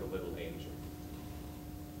look like a little angel.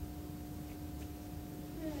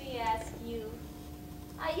 Let me ask you.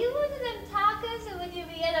 Are you one of them talkers, or would you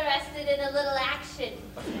be interested in a little action?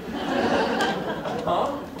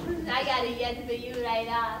 Huh? I got a yen for you right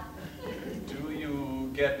off. Do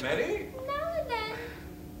you get many? Now and then.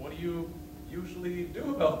 What do you usually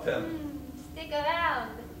do about them? Stick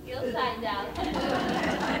around. You'll find out.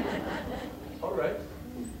 All right.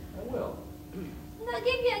 I will. I'll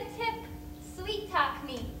give you a tip. Sweet talk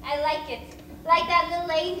me. I like it. Like that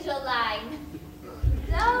little angel line.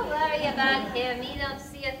 Don't worry about him. He don't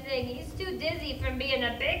see a thing. He's too dizzy from being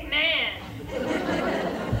a big man.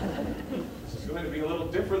 This is going to be a little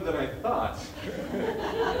different than I thought. You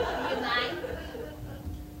mind?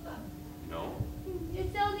 No?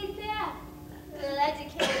 It's only fair. We'll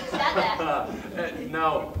educate each other.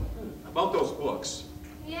 Now, about those books.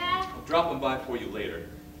 Yeah? I'll drop them by for you later.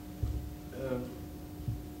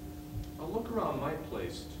 I'll look around my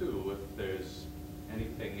place, too. If there's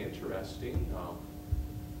anything interesting, I'll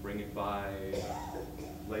bring it by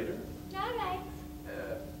later. All right.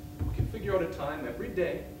 We can figure out a time every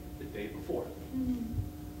day, the day before.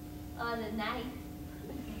 On the night.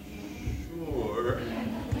 Sure.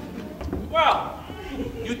 Well,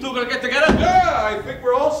 you two gonna get together? Yeah, I think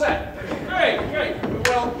we're all set. Great, great.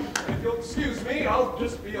 Well, if you'll excuse me, I'll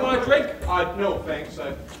just be... You want a drink? No, thanks. I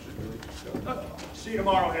should really just go. See you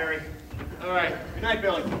tomorrow, Harry. All right. Good night,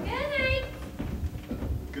 Billy. Good night.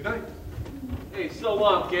 Good night. Hey, so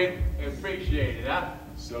long, kid. I appreciate it, huh?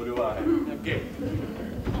 So do I. Okay.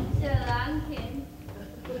 So long, kid.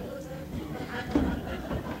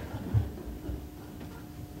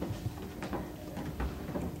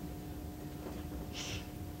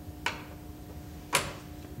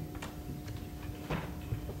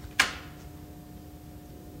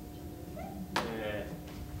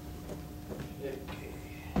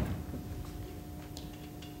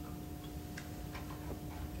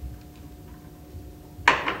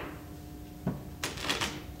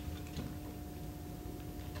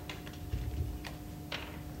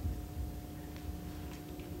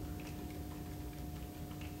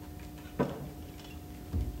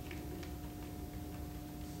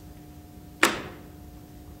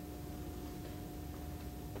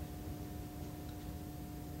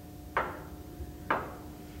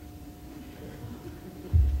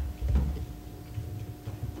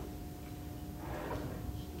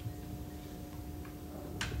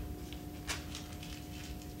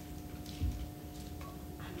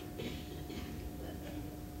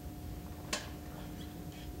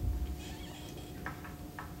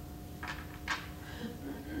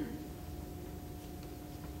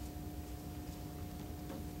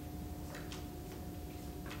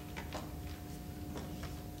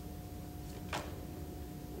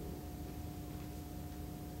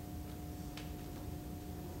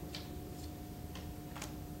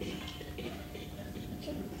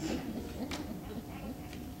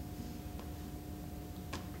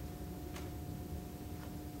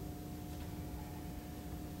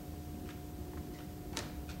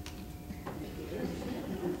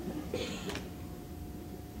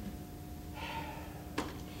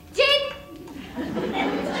 Jin!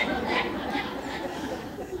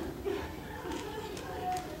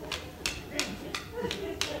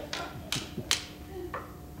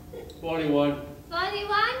 41.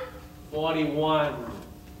 41? 41.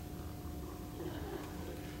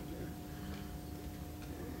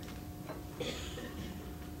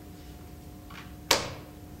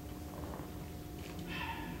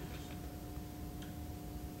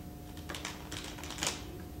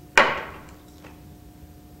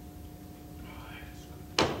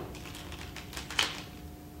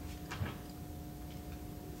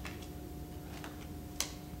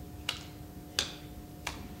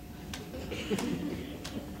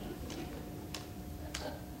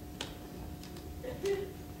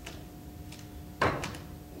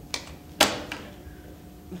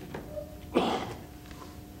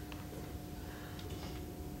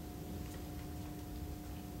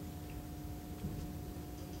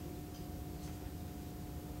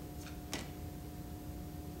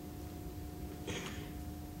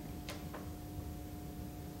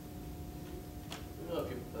 Look,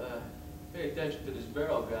 if pay attention to this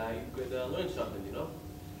barrel guy, you could learn something, you know?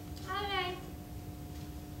 All right.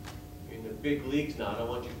 You're in the big leagues now, I don't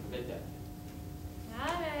want you to forget that.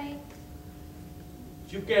 All right.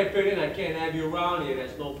 If you can't fit in, I can't have you around here,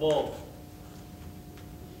 that's no bull.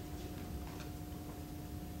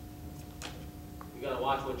 You gotta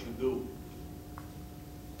watch what you do.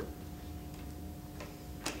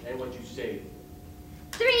 And what you say.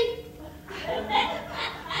 3.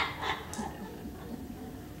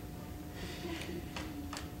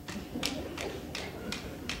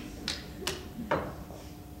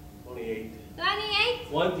 28. 28?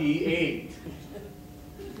 28.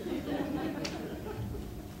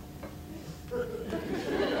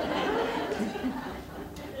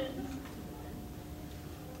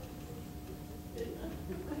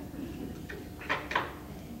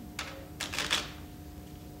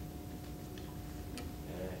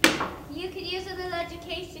 You could use a little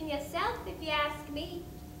education yourself, if you ask me.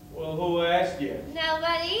 Well, who asked you?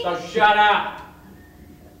 Nobody? So shut up!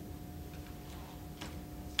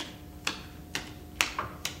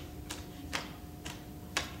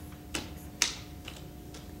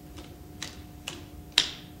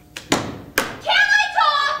 Can I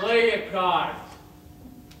talk? Play your cards.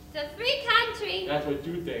 It's a free country. That's what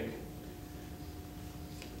you think.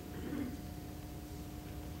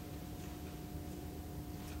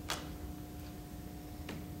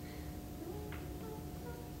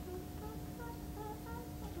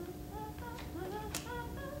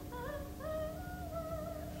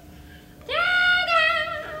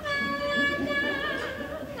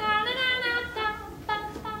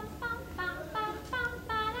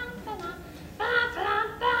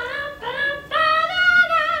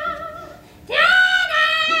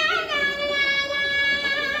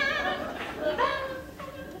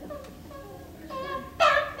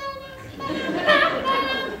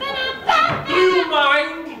 Do you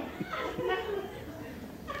mind?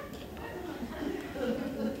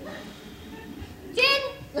 Gin?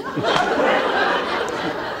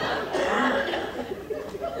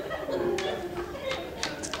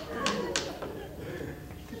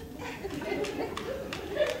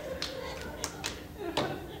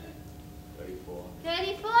 $34.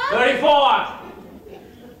 34? 34!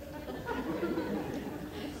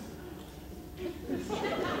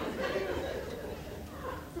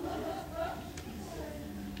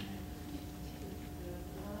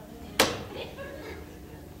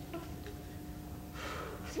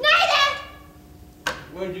 Schneider!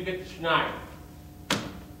 Where'd you get the Schneider?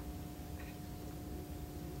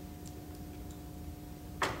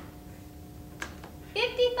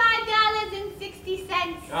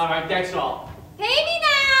 $55.60. All right, that's all. Pay me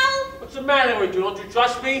now! What's the matter with you? Don't you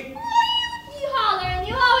trust me? Oh, you holler and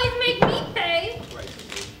you always make me pay.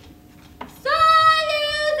 So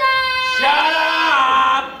loser! Shut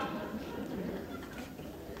up!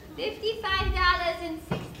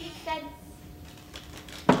 $55.60.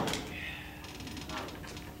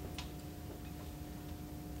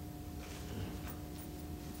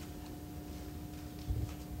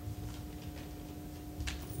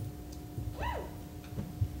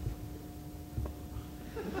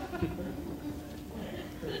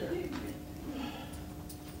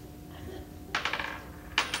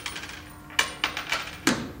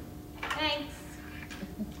 Thanks.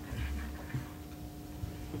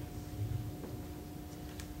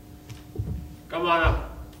 Come on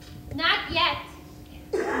up. Not yet.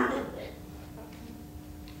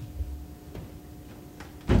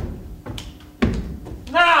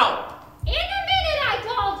 Now! In a minute, I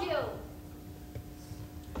told you.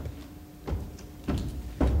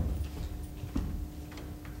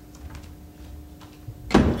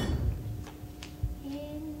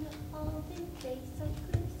 In the olden days, so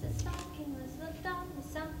Christmas stocking was looked on as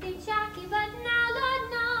something shocking, but now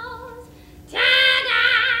Lord knows,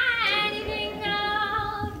 ta-da, anything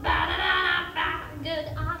goes, ba-da-da-da-ba. Good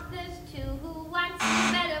authors too, who wants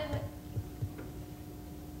to better with.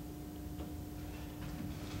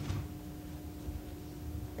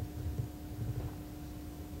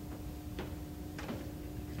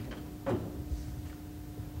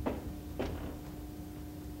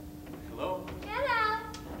 Hello? Hello.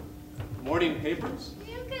 Morning papers?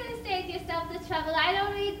 You could have saved yourself the trouble. I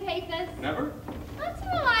don't read papers. Never? Once in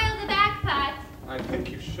a while, the back part. I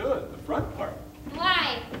think you should. The front part.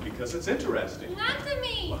 Why? Because it's interesting. Not to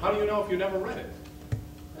me. Well, how do you know if you never read it?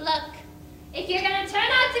 Look, if you're gonna turn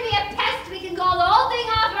out to be a pest, we can call the whole thing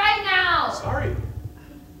off right now. Sorry.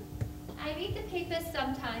 I read the papers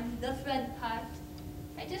sometimes, the front part.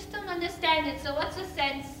 I just don't understand it, so what's the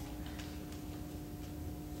sense?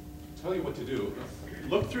 Tell you what to do.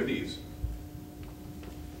 Look through these.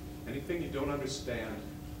 Anything you don't understand,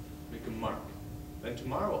 make a mark. Then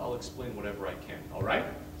tomorrow I'll explain whatever I can, all right?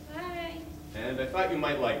 All right, And I thought you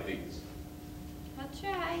might like these. I'll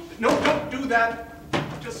try. No, don't do that.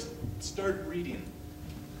 Just start reading.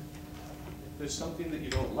 If there's something that you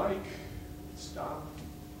don't like, stop.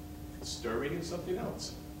 Start reading something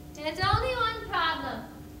else. There's only one problem.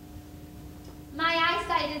 My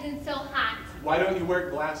eyesight isn't so hot. Why don't you wear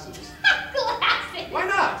glasses? Glasses! Why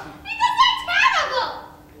not? Because they're terrible!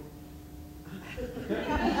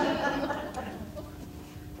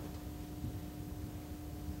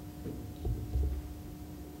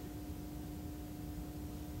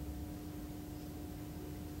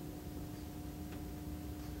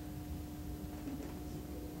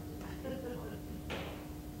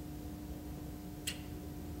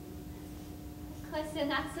 Of course, they're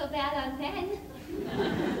not so bad on men.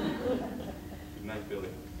 Good night, Billy.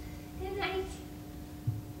 Good night.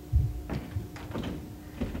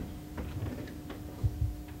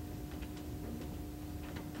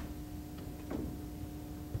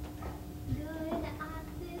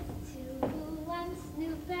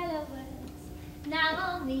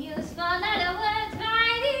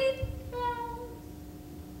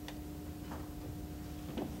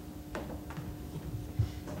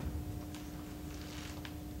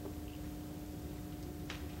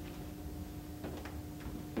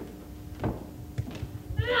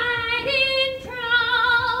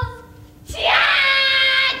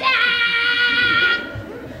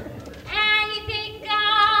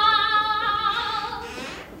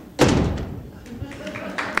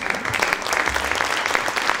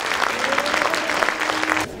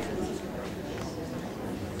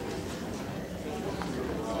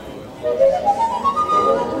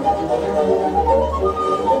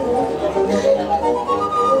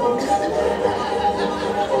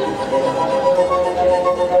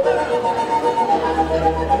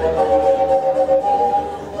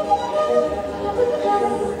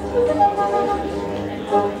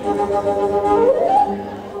 How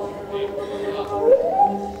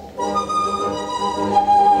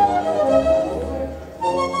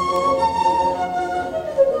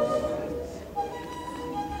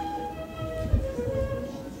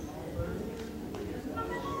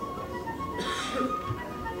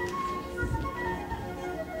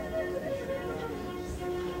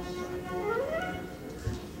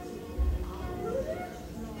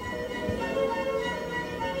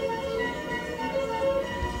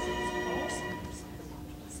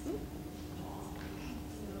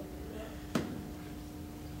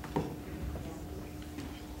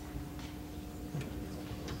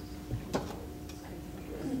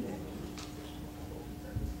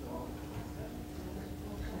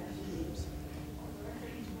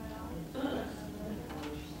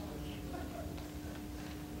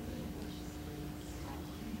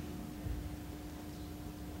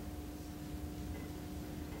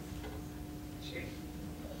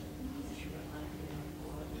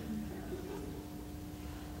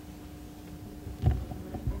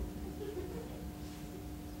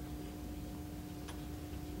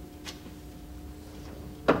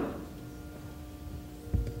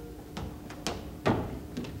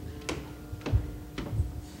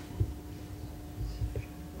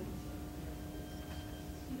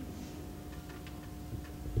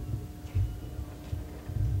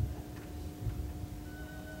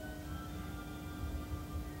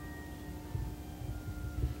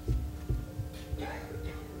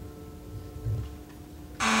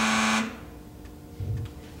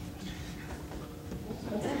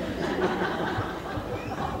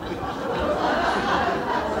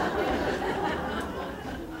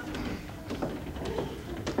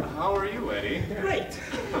are you, Eddie? Great.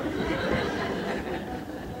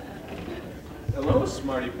 Hello,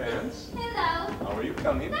 Smarty Pants. Hello. How are you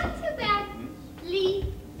coming? Not too bad.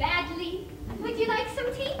 Lee, badly. Would you like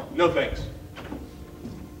some tea? No thanks.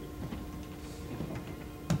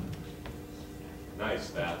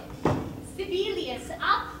 Nice, that. Sibelius,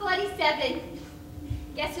 op 47.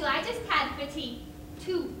 Guess who I just had for tea?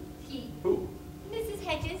 2 tea. Who? Mrs.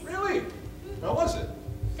 Hedges. Really? How was it?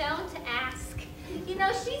 Don't ask. You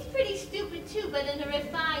know, she's pretty stupid too, but in a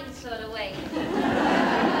refined sort of way.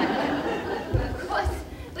 Of course,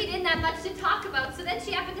 we didn't have much to talk about, so then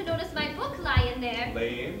she happened to notice my book lying there.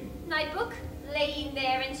 Laying? My book laying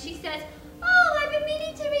there, and she says, "Oh, I've been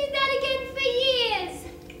meaning to read that again for years."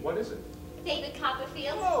 What is it? David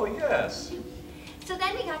Copperfield. Oh, yes. So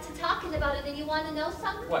then we got to talking about it, and you want to know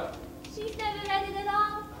something? What? She's never read it at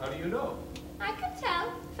all. How do you know? I could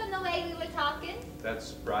tell from the way we were talking. That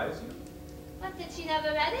surprised you? What, did she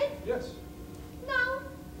never read it? Yes. No.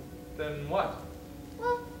 Then what?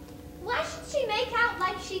 Well, why should she make out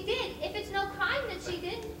like she did if it's no crime that she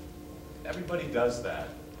did? Everybody does that,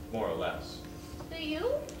 more or less. Do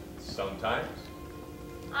you? Sometimes.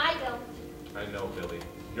 I don't. I know, Billy.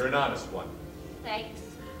 You're an honest one. Thanks.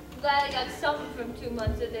 Glad I got something from 2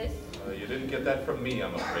 months of this. You didn't get that from me,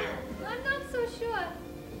 I'm afraid. I'm not so sure.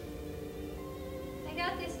 I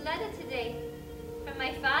got this letter today from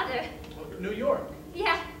my father. New York.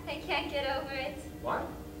 Yeah, I can't get over it. Why?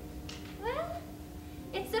 Well,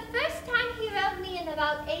 it's the first time he wrote me in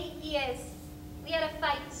about 8 years. We had a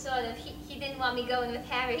fight, sort of. He didn't want me going with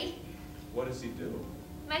Harry. What does he do?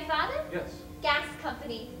 My father? Yes. Gas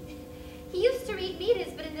company. He used to read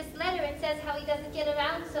meters, but in this letter it says how he doesn't get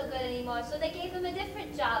around so good anymore, so they gave him a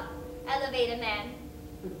different job, elevator man.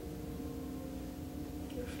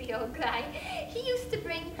 Goofy old guy. He used to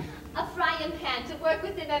bring a frying pan to work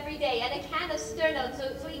with him every day and a can of sterno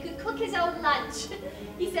so he could cook his own lunch.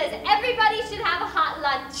 He says everybody should have a hot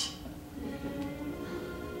lunch.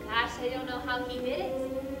 Gosh, I don't know how he did it.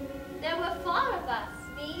 There were 4 of us,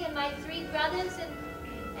 me and my 3 brothers,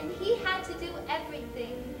 and he had to do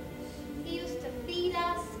everything. He used to feed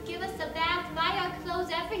us, give us a bath, buy our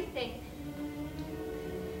clothes, everything.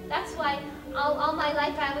 That's why all my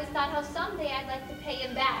life I always thought how someday I'd like to pay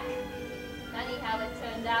him back. Funny how it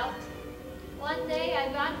turned out. One day I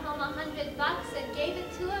brought home $100 and gave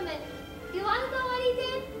it to him, and you want to know what he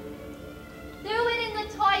did? Threw it in the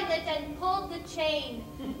toilet and pulled the chain.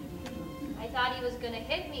 I thought he was going to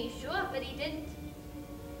hit me, sure, but he didn't.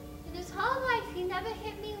 In his whole life, he never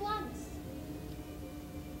hit me once.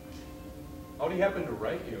 How did he happen to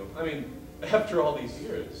write you? I mean, after all these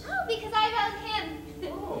years. Oh, because I wrote him.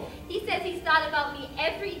 Oh. He says he's thought about me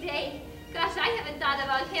every day. Gosh, I haven't thought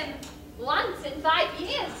about him once in 5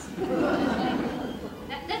 years.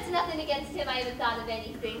 That's nothing against him. I haven't thought of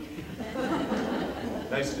anything.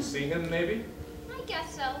 Nice to see him, maybe? I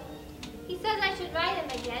guess so. He says I should write him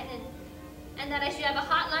again, and that I should have a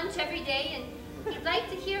hot lunch every day, He'd like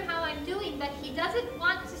to hear how I'm doing, but he doesn't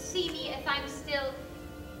want to see me if I'm still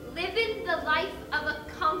living the life of a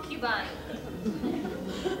concubine.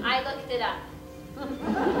 I looked it up.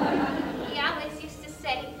 He always used to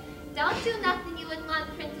say, don't do nothing you wouldn't want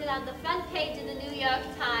printed on the front page of the New York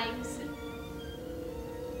Times.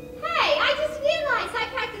 Hey, I just realized I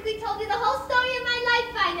practically told you the whole story of my life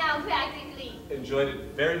by now, practically. Enjoyed it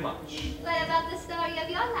very much. What about the story of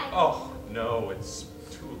your life? Oh, no, it's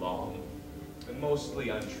too long. And mostly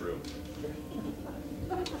untrue.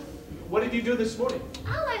 What did you do this morning?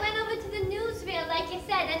 Oh, I went over to the newsreel, like you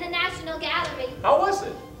said, and the National Gallery. How was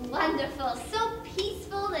it? Wonderful. So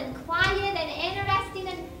peaceful and quiet and interesting.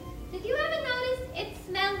 And did you ever notice it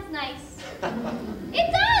smells nice?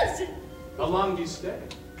 It does! How long do you stay?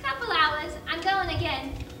 Couple hours. I'm going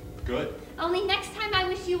again. Good. Only next time I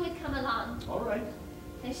wish you would come along. All right.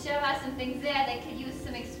 There sure are some things there that could use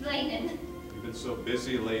some explaining. You've been so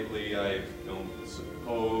busy lately, I don't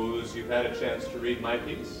suppose you've had a chance to read my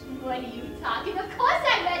piece? What are you talking? Of course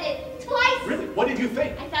I read it. Twice. Really? What did you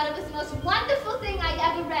think? I thought it was the most wonderful thing I'd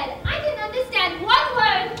ever read. I didn't understand one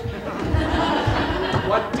word.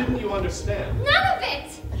 What didn't you understand? None of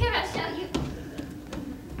it. Here, I'll show you.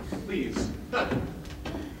 Please.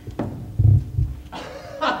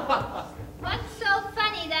 What's so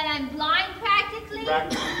funny, that I'm blind practically?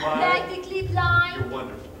 Practically blind? Practically blind. You're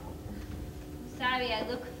wonderful. Sorry I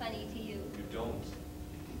look funny to you. You don't.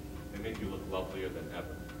 They make you look lovelier than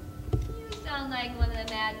ever. You sound like one of them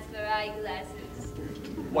ads for eyeglasses.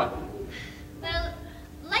 What? Well,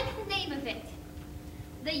 like the name of it.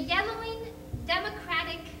 The Yellowing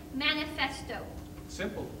Democratic Manifesto.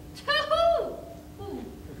 Simple. To who?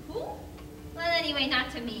 Who? Well, anyway,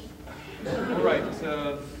 not to me. All right,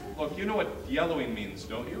 look, you know what yellowing means,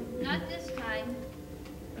 don't you? Not this time.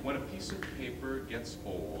 When a piece of paper gets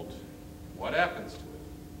old, what happens to it?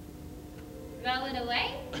 Throw it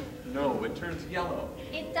away? No, it turns yellow.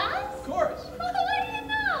 It does? Of course. What do you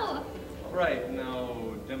know? All right,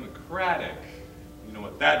 now, democratic. You know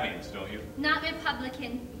what that means, don't you? Not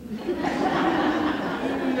Republican.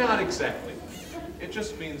 Not exactly. It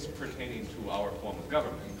just means pertaining to our form of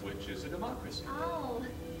government, which is a democracy. Oh.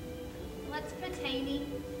 What's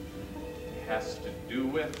pertaining? It has to do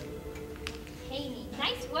with... Pertaining.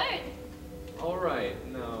 Nice word. All right,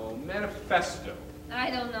 now, manifesto. I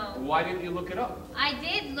don't know. Why didn't you look it up? I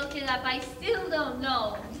did look it up. I still don't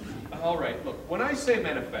know. All right, look, when I say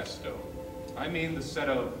manifesto, I mean the set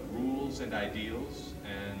of rules and ideals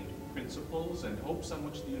and principles and hopes on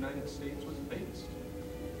which the United States was based.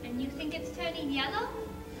 And you think it's turning yellow?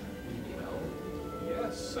 Well,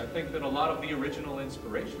 yes, I think that a lot of the original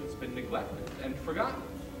inspiration's been neglected and forgotten.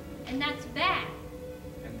 And that's bad.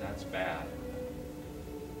 And that's bad.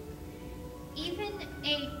 Even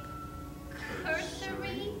a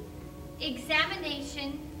cursory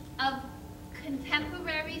examination of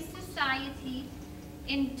contemporary society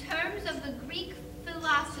in terms of the Greek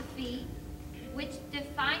philosophy, which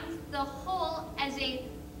defines the whole as a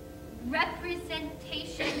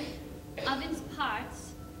representation of its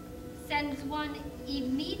parts, sends one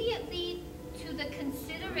immediately to the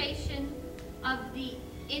consideration of the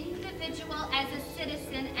individual as a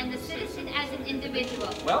citizen and the citizen as an individual.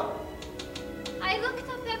 Well? I looked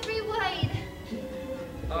up every word.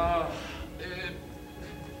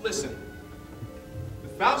 Listen.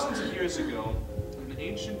 Thousands of years ago, an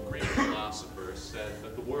ancient Greek philosopher said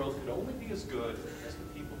that the world could only be as good as the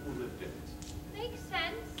people who lived in it. Makes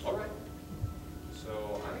sense. All right.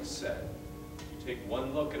 So I said, take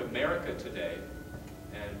one look at America today,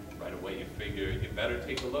 and right away you figure you better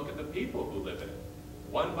take a look at the people who live in it,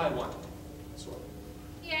 one by one. Sort of.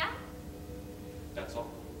 Yeah? That's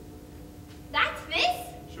all. That's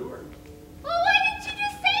this? Sure. Well, why didn't you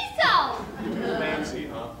just say so? Fancy,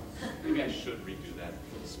 huh? Maybe I should redo that.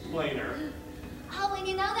 Explainer. Oh, and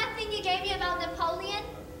you know that thing you gave me about Napoleon?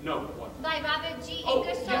 No, what? By Robert G. Oh,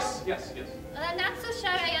 Ingersoll? yes. Well, I'm not so sure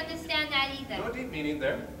I understand that either. No deep meaning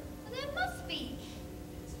there. Well, there must be.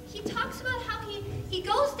 He talks about how he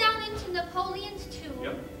goes down into Napoleon's tomb,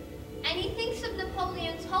 Yep. and he thinks of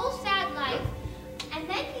Napoleon's whole sad life, and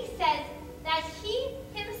then he says that he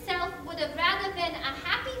himself would have rather been a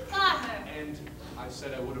happy farmer. And I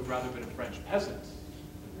said I would have rather been a French peasant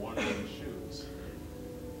than worn wooden shoes.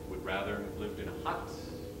 Would rather have lived in a hut,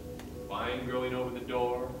 vine growing over the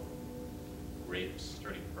door, grapes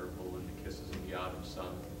turning purple in the kisses of the autumn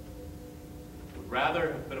sun. Would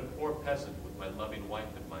rather have been a poor peasant with my loving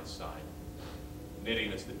wife at my side,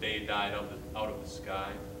 knitting as the day died out of the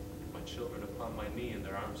sky, with my children upon my knee and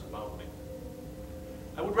their arms about me.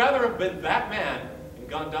 I would rather have been that man and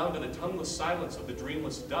gone down to the tongueless silence of the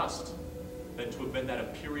dreamless dust than to have been that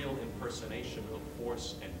imperial impersonation of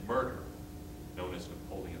force and murder known as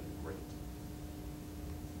Napoleon the Great.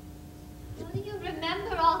 How do you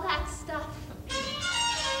remember all that stuff?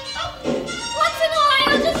 Oh, once in a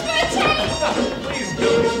while, just for a change! Please,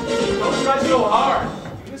 Billy, don't try so hard.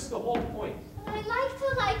 You missed the whole point. I like to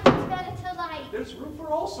like what's better to like. There's room for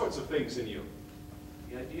all sorts of things in you.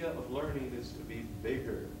 The idea of learning is to be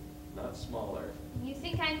bigger, not smaller. You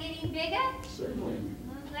think I'm getting bigger? Certainly.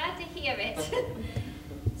 I'm glad to hear it.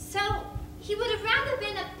 So, he would have rather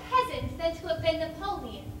been a peasant than to have been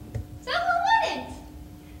Napoleon. So who wouldn't?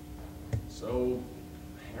 So,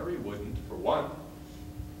 Harry wouldn't, for one.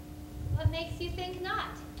 What makes you think not?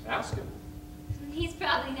 Ask him. He's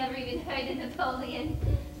probably never even heard of Napoleon.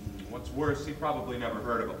 What's worse, he probably never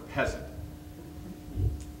heard of a peasant.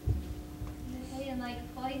 Napoleon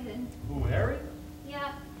like poison. Who, Harry?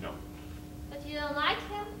 Yeah, No. but you don't like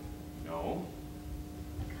him? No.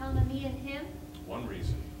 Economy and him? One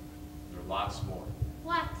reason. There are lots more.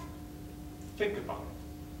 What? Think about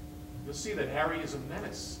it. You'll see that Harry is a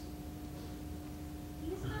menace.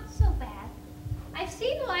 He's not so bad. I've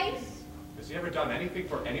seen lice. Has he ever done anything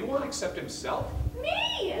for anyone except himself?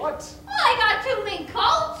 Me? What? Well, I got 2 mink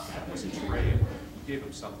coats. That was trade. You gave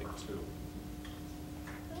him something, too.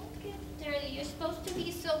 Don't get dirty. You're supposed to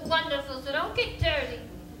be so wonderful, so don't get dirty.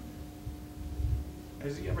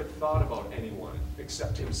 Has he ever thought about anyone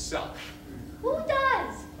except himself? Who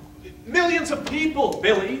does? Millions of people,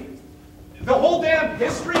 Billy! The whole damn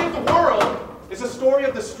history of the world is a story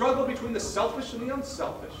of the struggle between the selfish and the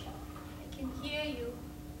unselfish. I can hear you.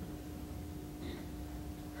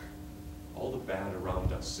 All the bad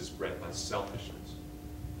around us is bred by selfishness.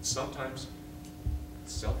 Sometimes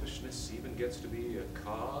selfishness even gets to be a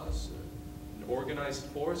cause, an organized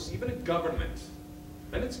force, even a government.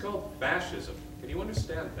 Then it's called fascism. Can you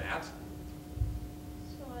understand that?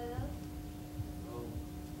 Sort of. Well,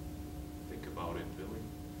 think about it, Billy.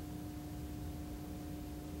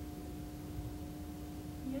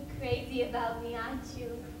 You're crazy about me, aren't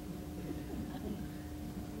you?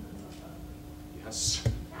 Yes.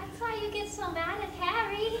 That's why you get so mad at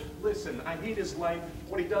Harry. Listen, I hate his life,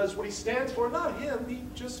 what he does, what he stands for. Not him. He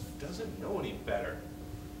just doesn't know any better.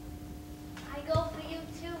 I go for you,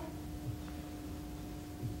 too.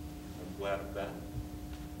 I'm glad of that.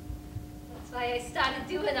 That's why I started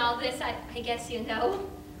doing all this, I guess you know.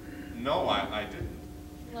 No, I didn't.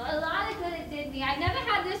 Well, a lot of good it did me. I've never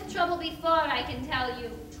had this trouble before, I can tell you.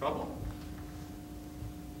 Trouble?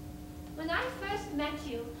 When I first met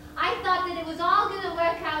you, I thought that it was all going to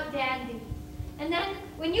work out dandy. And then,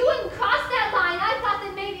 when you wouldn't cross that line, I thought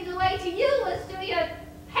that maybe the way to you was through your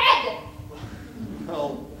head.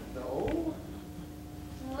 Well, no.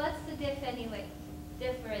 Well, what's the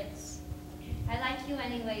difference? I like you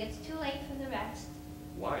anyway. It's too late for the rest.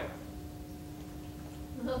 Why?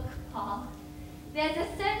 Look, Paul. There's a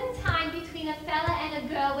certain time between a fella and a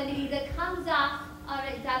girl when it either comes off or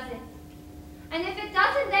it doesn't. And if it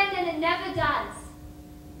doesn't then it never does.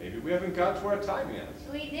 Maybe we haven't got to our time yet.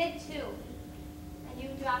 We did too. And you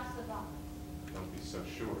dropped the ball. Don't be so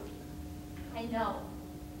sure. I know.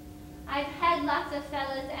 I've had lots of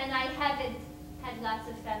fellas and I haven't had lots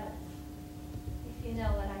of fellas. If you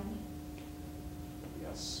know what I mean.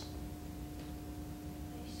 Yes.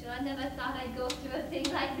 I sure never thought I'd go through a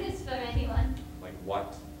thing like this for anyone. Like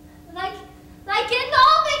what? Like getting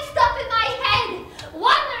all mixed up in my head,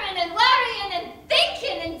 wondering and worrying and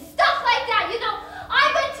thinking and stuff like that. You know,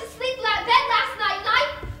 I went to sleep bed last night and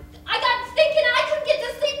I got thinking I couldn't get to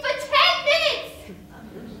sleep for 10 minutes.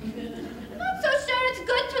 I'm not so sure it's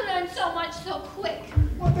good to learn so much so quick.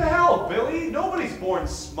 What the hell, Billy? Nobody's born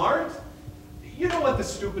smart. You know what the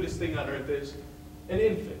stupidest thing on earth is? An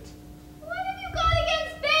infant. What have you got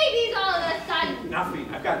against babies all of a sudden? Nothing.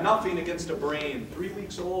 I've got nothing against a brain. 3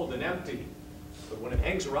 weeks old and empty. But when it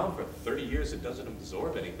hangs around for 30 years, it doesn't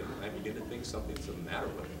absorb anything. I begin to think something's the matter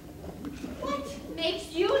with it. What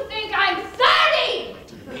makes you think I'm 30?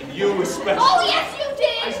 I mean, you especially. Oh, yes, you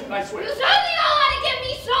did. I swear. You certainly know how to get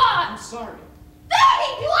me sore. I'm sorry. 30?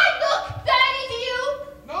 Do I look 30 to you?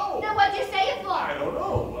 No. Then what'd you say it for? I don't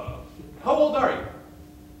know. How old are you?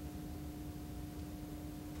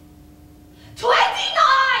 29!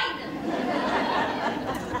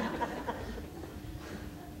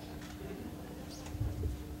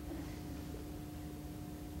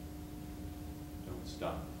 Don't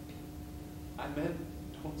stop. I meant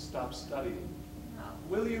don't stop studying. No.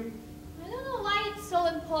 Will you? I don't know why it's so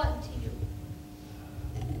important to you.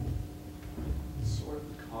 Sort of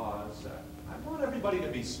because I want everybody to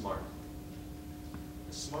be smart.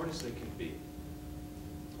 As smart as they can be.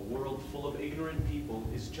 A world full of ignorant people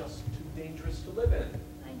is just too dangerous to live in.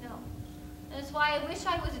 I know. That's why I wish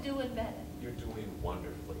I was doing better. You're doing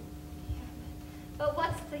wonderfully. But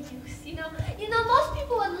what's the use? You know, most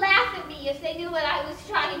people would laugh at me if they knew what I was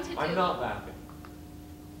trying to do. I'm not laughing.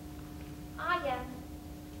 I am.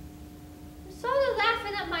 I'm sort of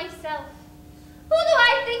laughing at myself. Who do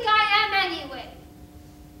I think I am anyway?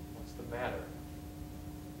 What's the matter?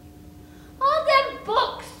 All them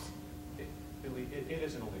books. Billy, it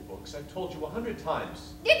isn't only books. I've told you 100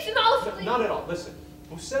 times. It's mostly... Not at all. Listen,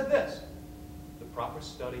 who said this? The proper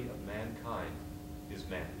study of mankind is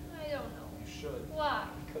man. I don't know. You should. Why?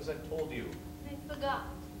 Because I've told you. I forgot.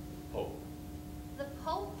 Pope. The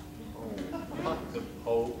Pope? Oh, not the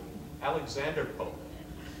Pope. Alexander Pope.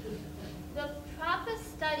 The proper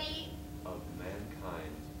study Of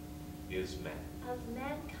mankind is man. of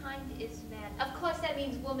mankind is man. Of course that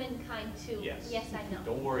means womankind too. Yes. Yes, I know.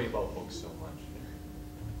 Don't worry about books so much.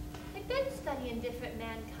 I've been studying different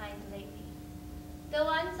mankind lately. The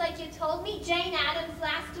ones like you told me, Jane Addams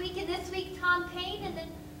last week, and this week Tom Paine, and then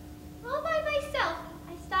all by myself,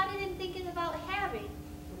 I started in thinking about Harry.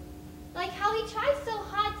 Like how he tries so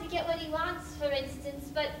hard to get what he wants, for instance,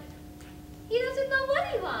 but he doesn't know what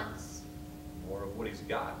he wants. More of what he's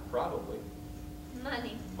got, probably.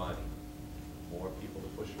 Money. Money. More people to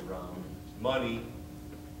push around. Money.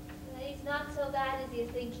 But he's not so bad as you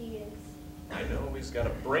think he is. I know, he's got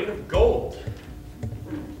a brain of gold.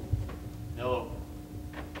 Hello.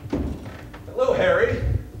 Hello, Harry.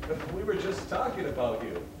 We were just talking about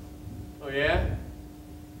you. Oh, yeah?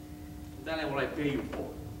 That ain't what I pay you for.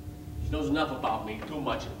 She knows enough about me, too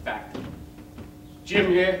much, in fact.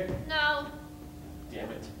 Jim here? No. Damn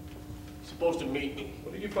it. He's supposed to meet me.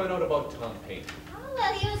 What did you find out about Tom Paine? Oh,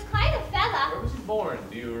 well, he was quite a Where fella. was he born?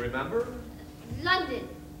 Do you remember? London.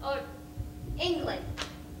 Or England.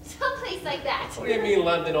 Someplace like that. What do you mean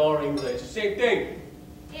London or England? It's the same thing.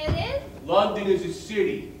 It is? London is a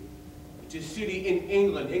city. It's a city in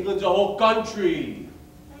England. England's a whole country.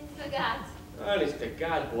 I forgot. Honest to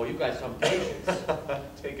God, boy, you got some patience.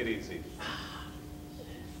 Take it easy.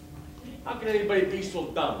 How can anybody be so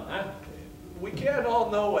dumb, huh? We can't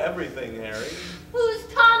all know everything, Harry. Who's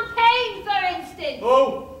Tom Paine, for instance?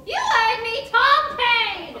 Who? You heard me, Tom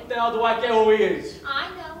Paine! What the hell do I care who he is? I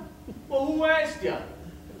know. Well, who asked you?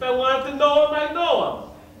 If I wanted to know him, I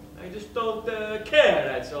know him. I just don't care,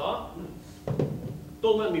 that's all.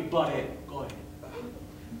 Don't let me butt in. Go ahead.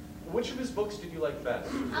 Which of his books did you like best?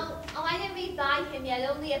 Oh, I didn't read by him yet,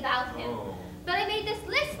 only about him. Oh. But I made this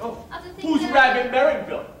list Oh. of the things Who's that Rabbit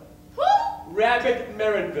Merrinville? Who? Rabbit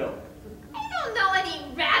Merrinville. I don't know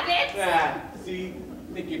any rabbits. Ah, see?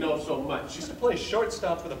 Think you know so much. Used to play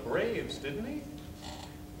shortstop for the Braves, didn't he?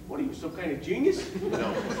 What are you, some kind of genius?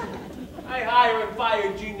 No. I hire and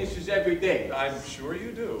fire geniuses every day. I'm sure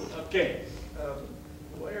you do. Okay.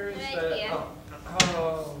 Where is Right that? here.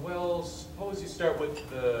 Well, suppose you start with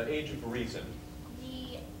the Age of Reason.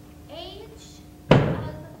 The Age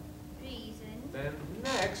of Reason. Then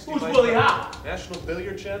next, you Who's might Willie find Hop? National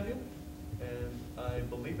billiard champion, and I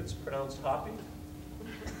believe it's pronounced Hoppy.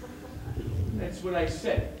 That's what I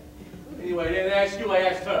said. Anyway, I didn't ask you, I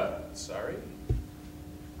asked her. Sorry.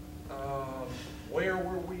 Where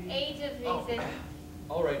were we? Age of Oh. Reason.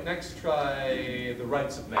 All right, next try The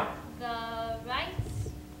Rights of Man. The Rights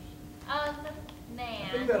of I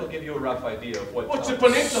think Man. that'll give you a rough idea of what. What's a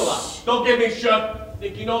peninsula? Don't get me shook.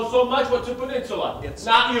 Think you know so much? What's a peninsula? It's-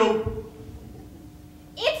 Not you.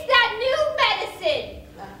 It's that new medicine.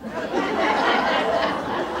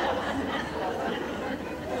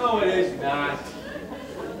 No, it is not.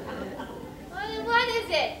 What is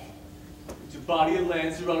it? It's a body of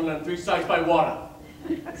land surrounded on 3 sides by water.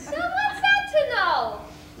 So what's that to know?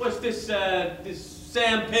 What's this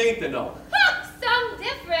Sam Payne to know? Some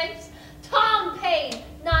difference. Tom Paine,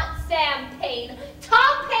 not Sam Paine.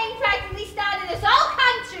 Tom Paine practically started this whole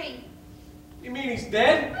country. You mean he's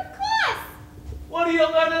dead? Of course. What are you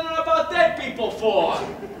learning about dead people for?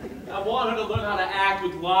 I want her to learn how to act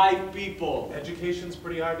with live people. Education's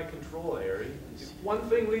pretty hard to control, Harry. One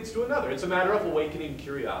thing leads to another. It's a matter of awakening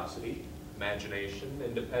curiosity, imagination,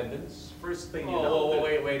 independence. First thing you know. Oh,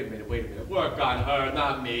 wait a minute. Work on her,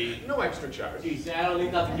 not me. No extra charge. Geez, I don't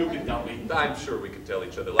need nothing you can tell me. I'm sure we could tell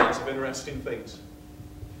each other lots of interesting things.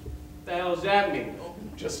 What the hell does that mean?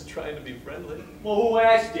 Just trying to be friendly. Well, who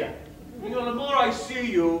asked you? You know, the more I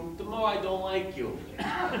see you, the more I don't like you.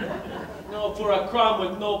 You know, for a crumb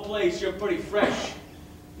with no place, you're pretty fresh.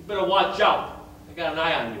 You better watch out. I got an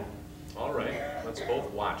eye on you. All right, let's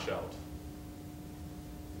both watch out.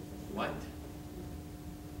 What?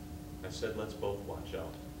 I said let's both watch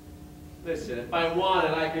out. Listen, if I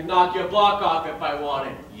wanted, I could knock your block off if I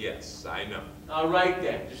wanted. Yes, I know. All right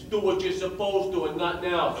then, just do what you're supposed to and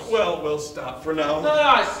nothing else. Well, we'll stop for now.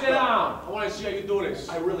 No, sit down. I want to see how you do this.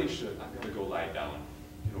 I really should. I'm gonna go lie down.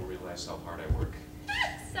 You don't realize how hard I work.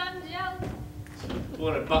 Some joke.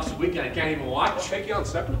 $200 a week and I can't even I'll watch. take you on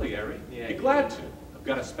separately, Harry. Yeah, Be glad to. I've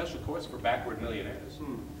got a special course for backward millionaires.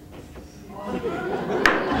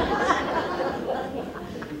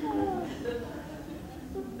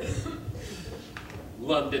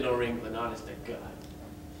 London or England, honest to God.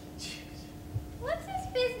 Jeez. What's this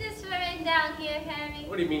business we're in down here, Harry?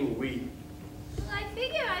 What do you mean we? Well, I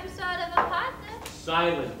figure I'm sort of a partner.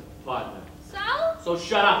 Silent partner. So? So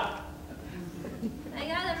shut up. I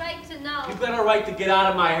got a right to know. You've got a right to get out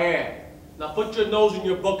of my hair. Now put your nose in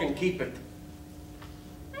your book and keep it.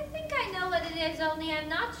 I think I know what it is, only I'm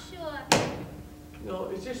not sure. You know,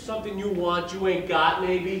 is this something you want you ain't got,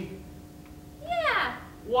 maybe? Yeah.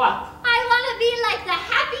 What? I want to be like the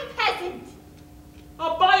happy peasant.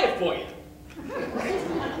 I'll buy it for you.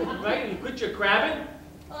 Right? You quit your crabbing?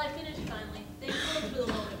 Well, I finished finally. Thanks so much for the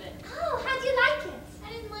loan of it. Oh, how'd you like it? I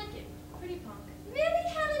didn't like it. Pretty punk. Really,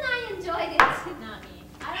 Helen, I enjoyed it. Not me.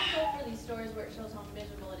 I don't go for these stories where it shows how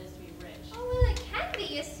miserable it is to be rich. Oh, well, it can be,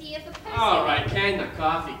 you see, if a person... All right, can the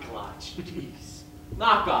coffee clutch. Jeez.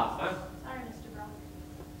 Knock off, huh? Sorry, Mr. Brock.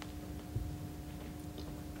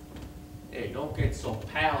 Hey, don't get so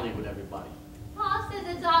pally with everybody. Paul says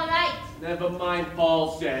it's all right. Never mind,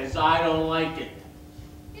 Paul says. I don't like it.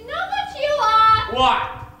 You know what you are? What?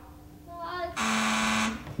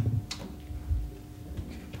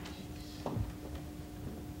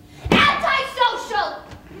 Antisocial!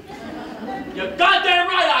 You're goddamn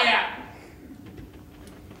right I am!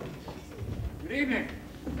 Good evening.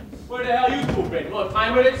 Where the hell you two been? You know what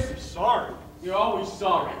time it is? Sorry. You're always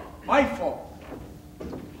sorry. My fault.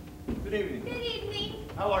 Good evening. Good evening.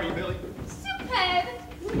 How are you, Billy? Superb.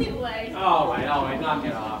 Anyway. All right, knock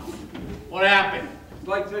it off. What happened? It's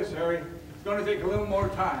like this, Harry. It's going to take a little more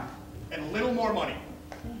time. And a little more money.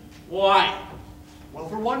 Why? Well,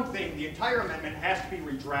 for one thing, the entire amendment has to be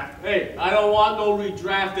redrafted. Hey, I don't want no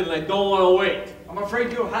redrafting and I don't want to wait. I'm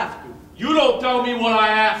afraid you'll have to. You don't tell me what I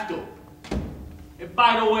have to. And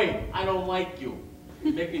by the way, I don't like you.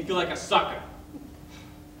 You make me feel like a sucker.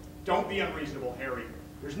 Don't be unreasonable, Harry.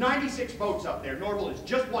 There's 96 votes up there. Norval is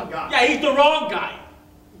just one guy. Yeah, he's the wrong guy.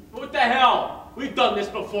 What the hell? We've done this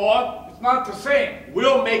before. It's not the same.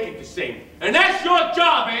 We'll make it the same. And that's your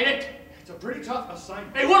job, ain't it? It's a pretty tough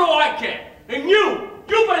assignment. Hey, what do I care? And you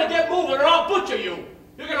better get moving or I'll butcher you.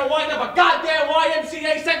 You're gonna wind up a goddamn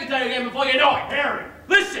YMCA secretary again before you know it. Harry!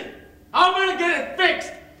 Listen, I'm gonna get it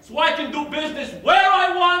fixed so I can do business where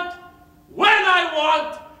I want, when I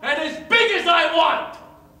want, and as big as I want.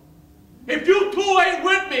 If you two ain't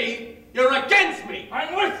with me, you're against me.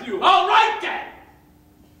 I'm with you. All right then.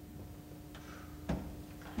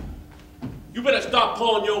 You better stop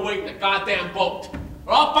pulling your weight in the goddamn boat,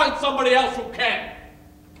 or I'll find somebody else who can.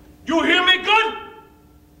 You hear me good?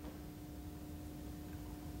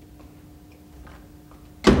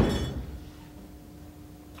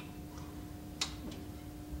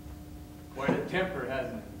 Quite a temper,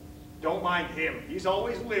 hasn't it? Don't mind him. He's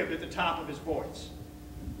always lived at the top of his voice.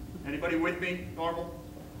 Anybody with me, Norval?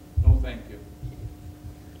 No, thank you.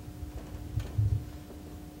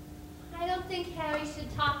 I don't think Harry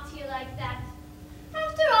should talk to you like that.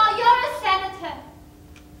 After all, you're a senator.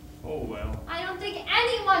 Oh, well. I don't think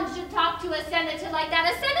anyone should talk to a senator like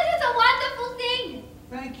that. A senator's a wonderful thing.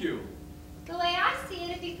 Thank you. The way I see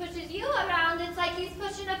it, if he pushes you around, it's like he's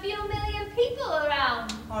pushing a few million people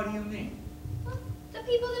around. How do you mean? Well, the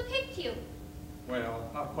people that picked you.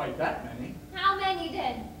 Well, not quite that many. How many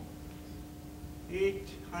then?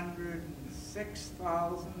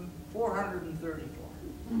 806,434.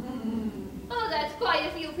 Oh, that's quite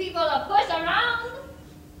a few people to push around.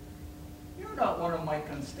 You're not one of my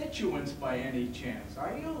constituents by any chance,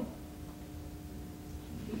 are you?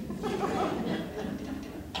 Do you know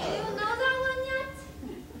that one yet?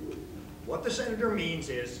 What the senator means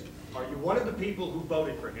is, are you one of the people who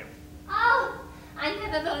voted for him? Oh, I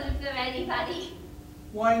never voted for anybody.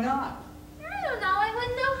 Why not? I don't know. I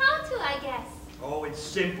wouldn't know how to, I guess. Oh, it's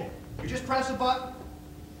simple. You just press a button.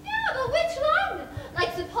 Yeah, but which one?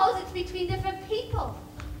 Like, suppose it's between different people.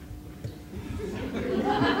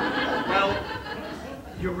 Well,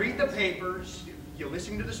 you read the papers, you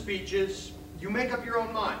listen to the speeches, you make up your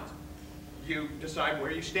own mind. You decide where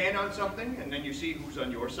you stand on something, and then you see who's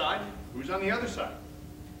on your side, who's on the other side.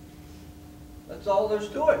 That's all there's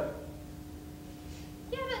to it.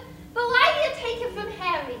 Yeah, but why do you take it from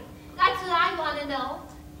Harry? That's what I want to know.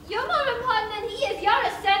 You're more important than he is. You're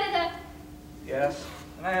a senator. Yes,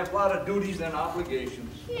 and I have a lot of duties and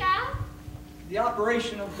obligations. Yeah? The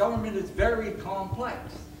operation of government is very complex.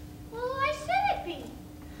 Well, why should it be?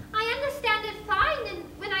 I understand it fine and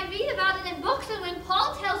when I read about it in books and when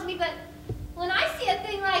Paul tells me, but when I see a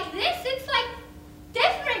thing like this, it's like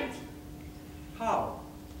different. How?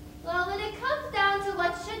 Well, when it comes down to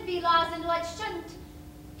what should be laws and what shouldn't,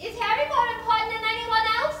 is Harry more important than anyone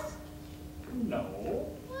else?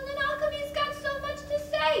 No. Well, then how come he's got so much to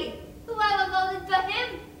say? Whoever voted for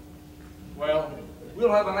him. Well,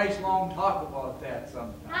 we'll have a nice long talk about that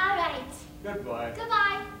sometime. All right. Goodbye.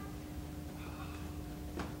 Goodbye.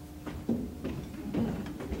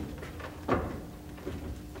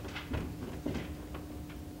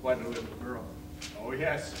 Quite a little girl. Oh,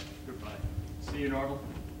 yes. Goodbye. See you, Norval.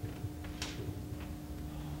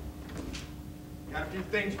 Got a few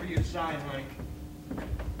things for you to sign, Mike.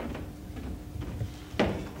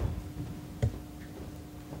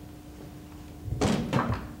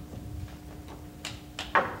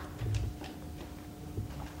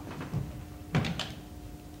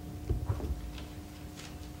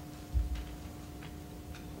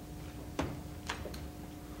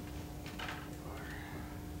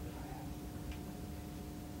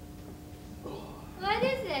 What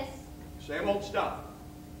is this? Same old stuff.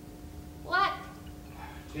 What?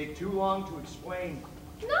 Take too long to explain.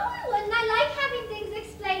 No, it wouldn't. I like having things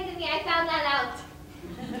explained to me. I found that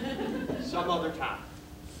out. Some other time.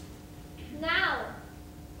 Now.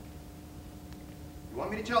 You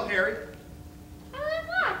want me to tell Harry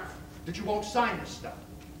What? that you won't sign this stuff?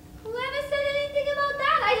 Whoever said anything about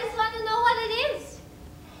that? I just want to know what it is.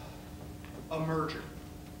 A merger.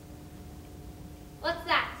 What's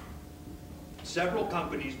that? Several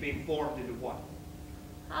companies being formed into one.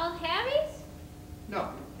 All Harry's?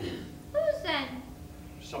 No. Who's then?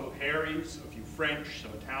 Some of Harry's, a few French,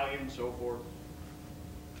 some Italian, so forth.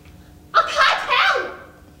 A cartel!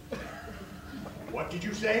 What did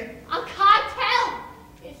you say? A cartel!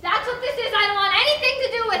 If that's what this is, I don't want anything to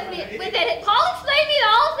do with it. Paul explained me the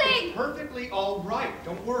whole thing. It's perfectly all right.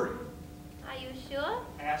 Don't worry. Are you sure?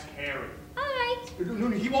 Ask Harry. All right. No,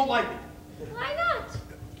 he won't like it. Why not?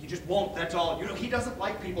 He just won't, that's all. You know, he doesn't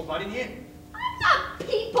like people butting in. I'm not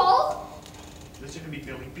people. Listen to me,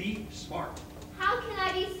 Billy. Be smart. How can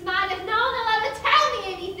I be smart if no one will ever tell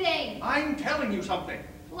me anything? I'm telling you something.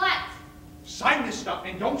 What? Sign this stuff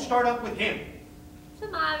and don't start up with him.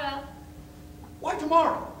 Tomorrow. Why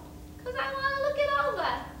tomorrow? Because I want to look it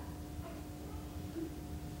over.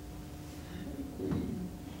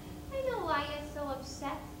 I know why you're so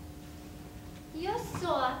upset. You're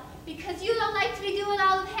sore because you don't like to be doing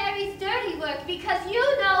all of Harry's dirty work because you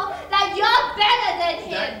know that you're better than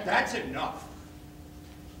him. That's enough.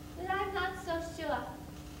 But I'm not so sure.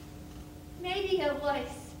 Maybe your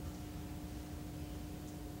voice.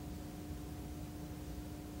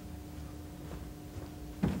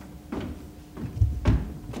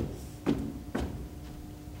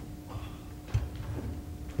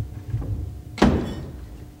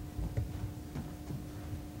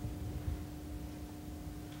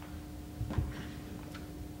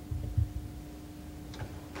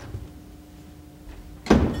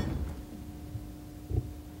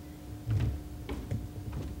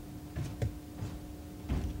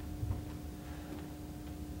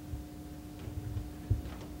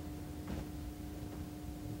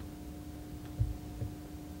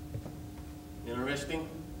 Interesting?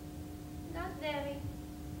 Not very.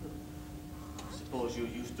 Suppose you're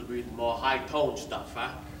used to reading more high-tone stuff,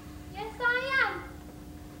 huh? Yes, I am.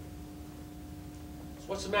 So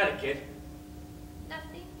what's the matter, kid?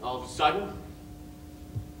 Nothing. All of a sudden?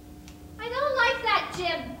 I don't like that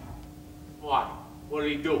Jim. Why? What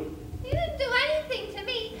did he do? He didn't do anything to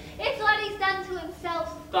me. It's what he's done to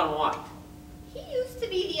himself. Done what? He used to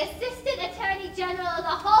be the Assistant Attorney General of the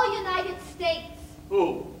whole United States.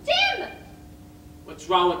 Who? Jim! What's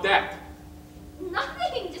wrong with that?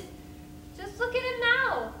 Nothing. Just look at him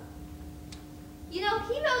now. You know,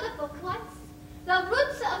 he wrote a book once. The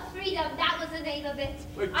Roots of Freedom, that was the name of it.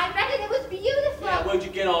 I read it, it was beautiful. Yeah, where'd you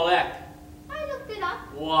get all that? I looked it up.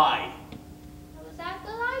 Why? I was at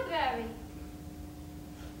the library.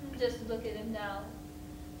 Just look at him now.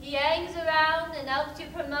 He hangs around and helps you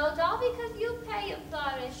promote all because you pay him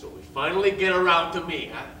for it. So we finally get around to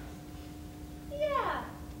me, huh? Yeah.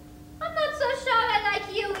 I'm not so sure I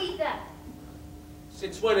like you either.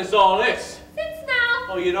 Since when is all this? Since now.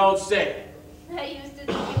 Oh, you don't say. I used to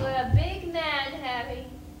think you were a big man, Harry.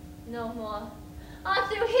 No more. All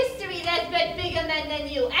through history, there's been bigger men than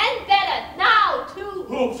you, and better, now, too.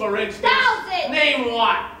 Who, for instance? Thousands! Name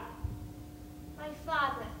one! My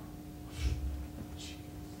father.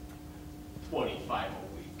 25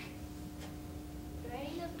 a week.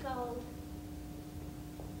 Very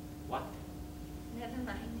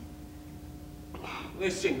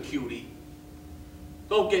Listen, cutie.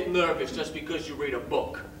 Don't get nervous just because you read a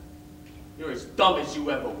book. You're as dumb as you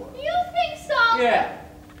ever were. You think so? Yeah.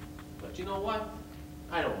 But you know what?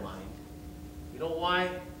 I don't mind. You know why?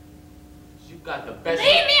 'Cause you got the best...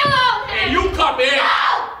 Leave me alone, Harry! Hey, you come here!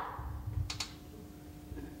 No!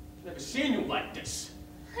 Never seen you like this.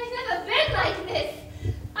 I've never been like this.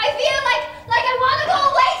 I feel like I want to go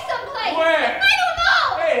away someplace. Where? I don't know.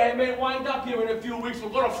 Hey, I may wind up here in a few weeks. We'll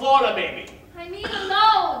go to Florida, maybe. I mean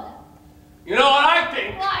alone. You know what I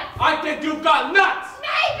think? What? I think you've got nuts.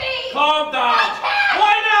 Maybe. Calm down. I can't.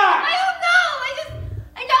 Why not? I don't know.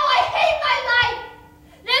 I know I hate my life.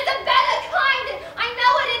 There's a better kind, and I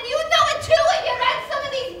know it, and you know it too when you read some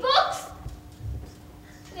of these books.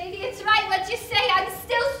 Maybe it's right what you say. I'm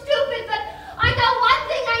still stupid, but I know one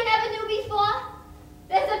thing I never knew before.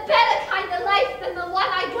 There's a better kind of life than the one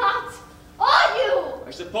I got. Or you. I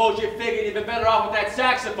suppose you figured you'd been better off with that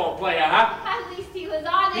saxophone player, huh? At least he was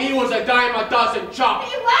honest. He was a dime a dozen chump.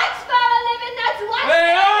 He works for a living, that's one Hey,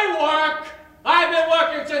 thing. I work! I've been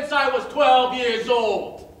working since I was 12 years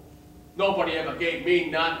old. Nobody ever gave me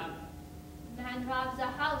none. Man robs a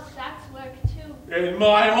house, that's work too. In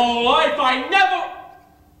my whole life, I never...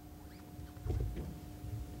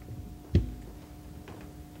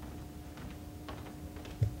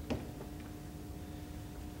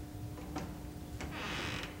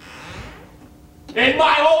 In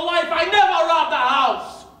my whole life, I never robbed a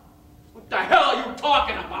house! What the hell are you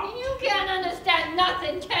talking about? You can't understand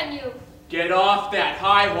nothing, can you? Get off that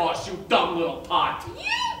high horse, you dumb little tot.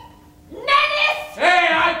 You menace!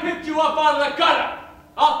 Hey, I picked you up out of the gutter.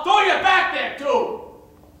 I'll throw you back there, too.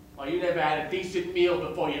 Oh, you never had a decent meal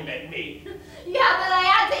before you met me. Yeah, but I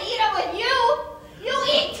had to eat it with you. You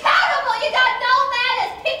eat terrible. You got no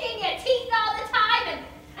manners, picking your teeth all the time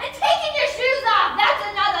and taking your shoes off. That's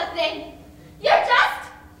another thing. You're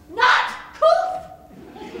just not cool.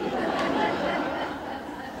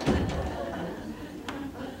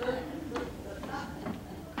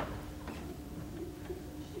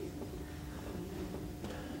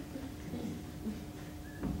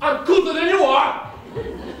 I'm cooler than you are.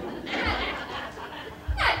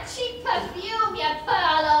 That cheap perfume you put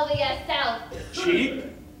all over yourself. Cheap?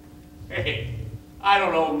 Hey, I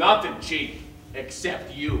don't own nothing cheap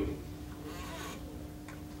except you.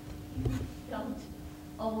 Don't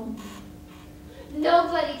own me.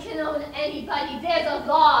 Nobody can own anybody. There's a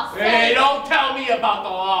law. Hey, don't tell me about the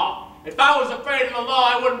law. If I was afraid of the law,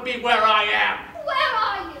 I wouldn't be where I am. Where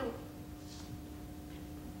are you?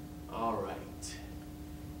 All right.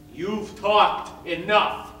 You've talked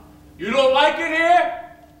enough. You don't like it here?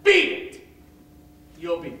 Beat it.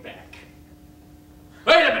 You'll be back.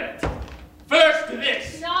 Wait a minute. First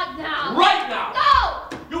this. Not now. Right now. No!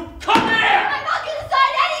 You come here! I'm not going to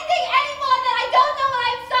sign anything anymore that I don't know what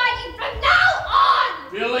I'm signing from now on!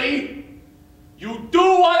 Billy, you do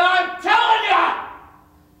what I'm telling you!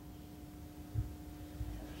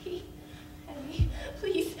 Eddie,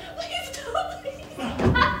 please do, please.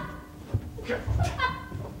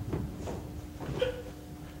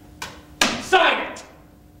 Sign it!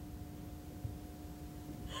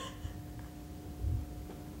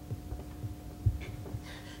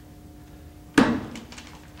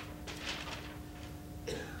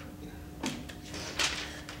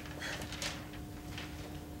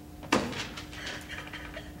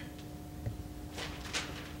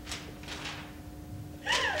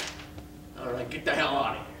 All right, get the hell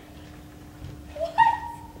out of here. What?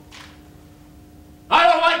 I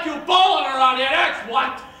don't like you balling around here, that's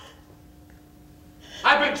what!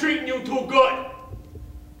 I've been treating you too good.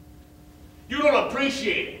 You don't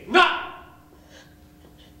appreciate it. Nothing.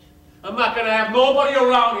 I'm not gonna have nobody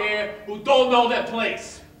around here who don't know their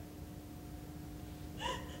place.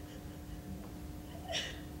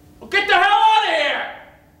 Well, get the hell out of here!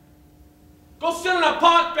 Go sit on a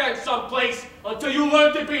park bench someplace until you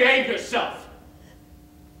learn to behave yourself.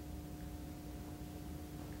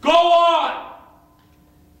 Go on!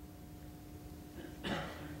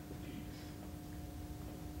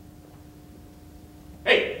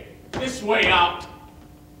 Hey, this way out.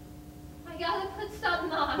 I gotta put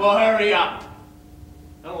something on. Well, hurry up.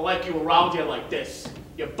 I don't like you around here like this.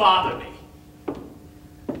 You bother me.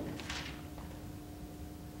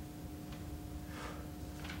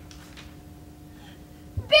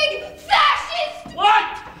 Big fascist!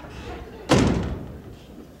 What?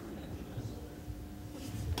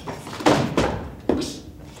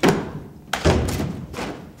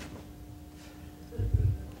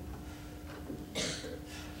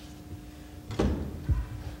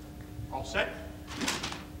 All set?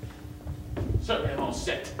 Certainly I'm all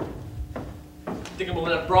set. Think I'm gonna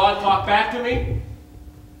let a broad talk back to me?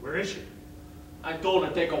 Where is she? I told her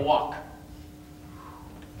to take a walk.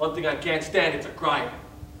 One thing I can't stand is a crier.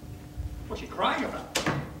 What's she crying about?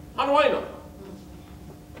 How do I know?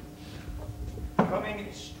 Coming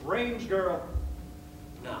strange girl.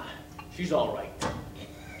 Nah, she's all right.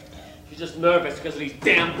 She's just nervous because of these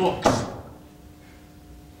damn books.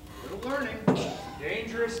 Little learning.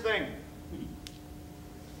 Dangerous thing.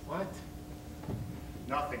 What?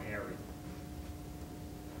 Nothing, Harry.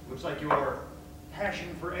 Looks like your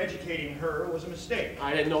passion for educating her was a mistake.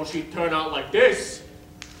 I didn't know she'd turn out like this.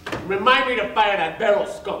 Remind me to fire that barrel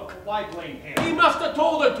skunk. Why blame him? He must have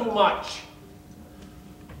told her too much.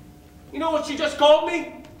 You know what she just called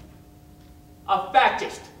me? A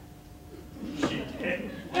fascist. She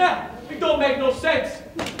did. Yeah, it don't make no sense.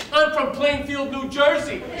 I'm from Plainfield, New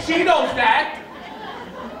Jersey. She knows that.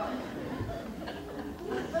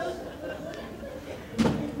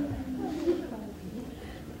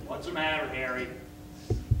 What's the matter, Harry?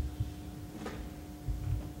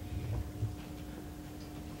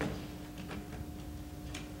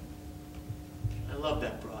 I love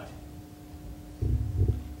that broad.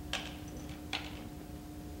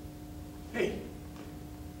 Hey,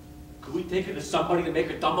 could we take her to somebody to make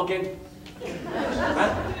her dumb again?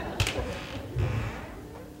 Huh?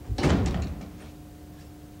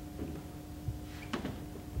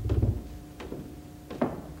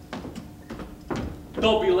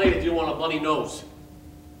 Don't be late if you want a bloody nose.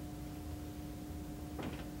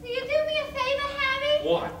 Will you do me a favor, Harry?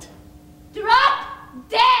 What? Drop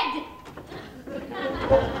dead!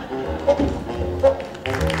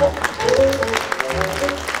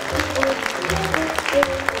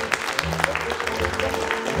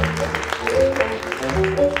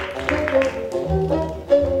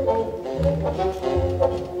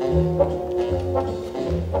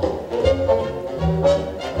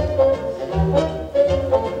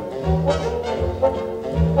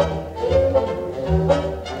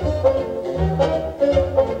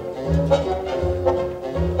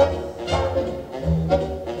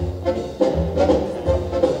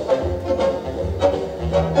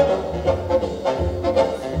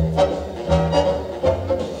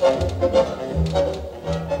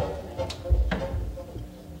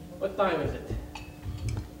 What time is it?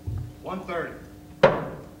 1:30.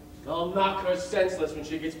 I'll knock her senseless when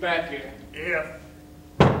she gets back here. If.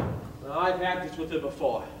 Now, I've had this with her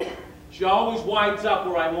before. She always winds up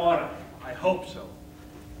where I want her. I hope so.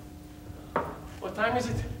 What time is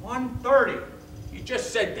it? 1:30. You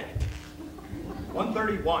just said that.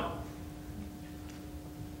 1:31.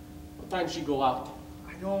 What time she go out?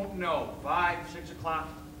 I don't know. 5, 6 o'clock.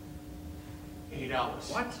 8 hours.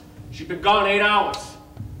 What? She's been gone 8 hours.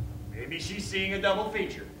 Maybe she's seeing a double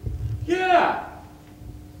feature. Yeah.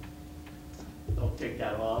 Don't take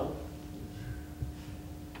that long.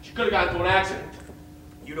 She could have gotten into an accident.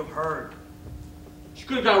 You'd have heard. She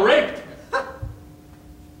could have got raped.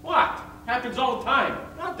 What? Happens all the time.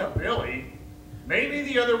 Not to Billy. Maybe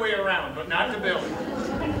the other way around, but not to Billy.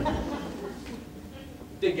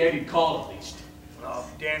 Think Eddie'd call at least. Oh,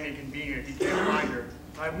 damn inconvenient if you can't find her.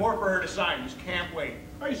 I have more for her to sign. Just can't wait.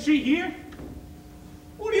 Is she here?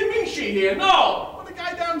 What do you mean she here? No! Well, the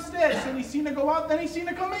guy downstairs said he seen her go out, then he seen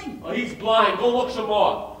her come in. Oh, he's blind. Go look some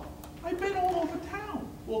more. I've been all over town.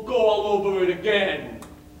 We'll go all over it again.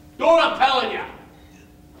 Do what I'm telling you.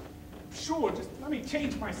 Sure, just let me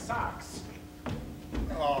change my socks.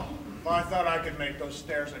 Oh, if I thought I could make those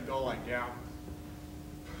stairs and go like down.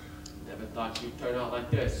 Never thought she'd turn out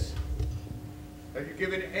like this. Have you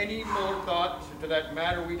given any more thought to that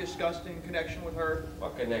matter we discussed in connection with her?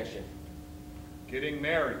 What connection? Getting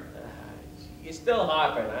married. You're still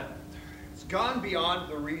harping, huh? It's gone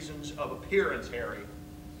beyond the reasons of appearance, Harry.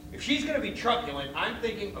 If she's going to be truculent, I'm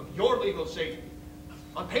thinking of your legal safety.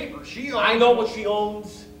 On paper, she owns... I know what she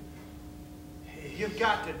owns. You've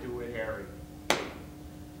got to do it, Harry.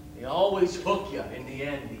 They always hook you in the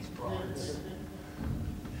end, these broads.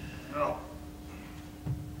 No.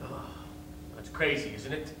 Oh, that's crazy,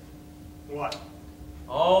 isn't it? What?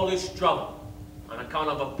 All this trouble on account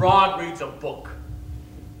of a broad reads a book.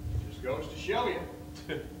 Just goes to show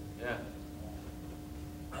you. Yeah.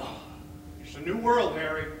 It's a new world,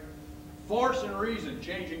 Harry. Force and reason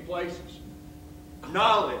changing places.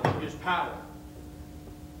 Knowledge is power.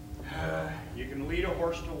 You can lead a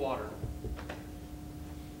horse to water.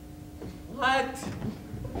 What?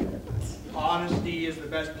 Honesty is the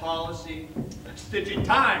best policy. A stitch in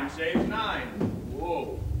time saves 9.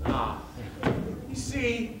 Whoa. Ah. You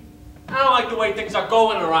see, I don't like the way things are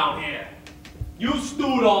going around here. You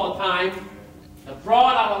stewed all the time, the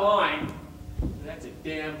broad out of line. That's a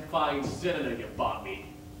damn fine senator you bought me.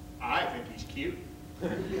 I think he's cute.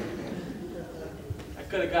 That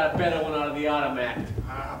could have got a better one out of the automat.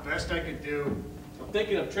 Best I could do. I'm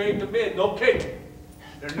thinking of trading them in, no kidding.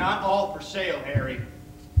 They're not all for sale, Harry.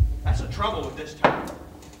 That's the trouble with this town.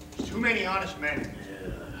 There's too many honest men.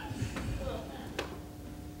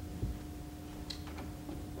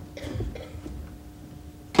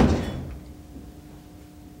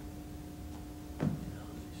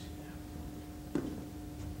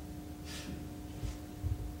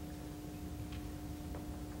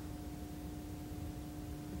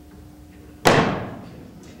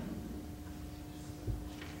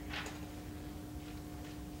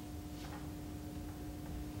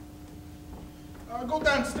 Go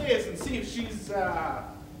downstairs and see if she's,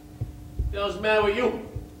 What's the matter with you?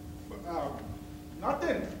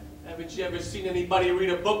 nothing. Haven't you ever seen anybody read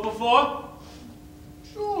a book before?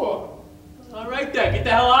 Sure, All right then, get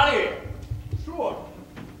the hell out of here. sure.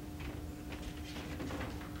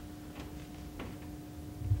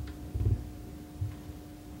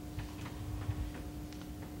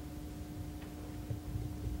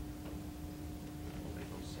 Don't make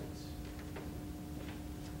no sense.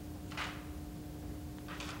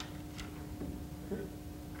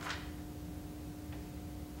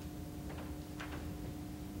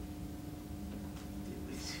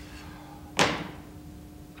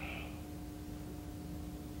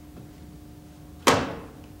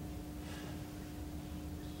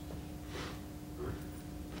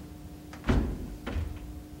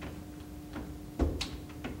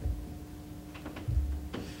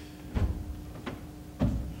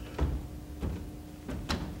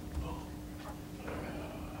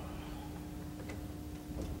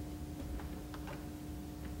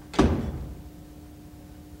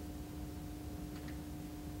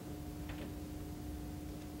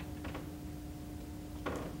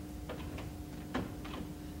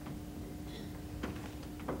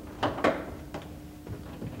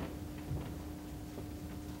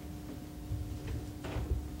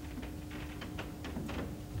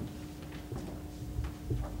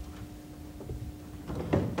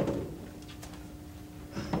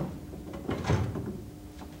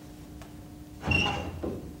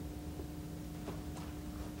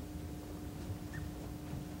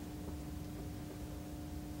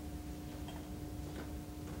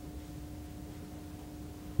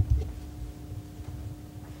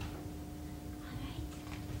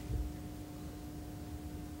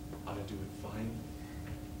 Ought to do it fine.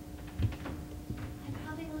 I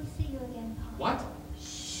probably won't see you again, Paul. What?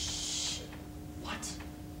 Shh. What?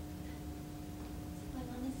 I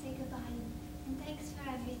want to say goodbye and thanks for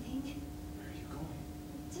everything. Where are you going?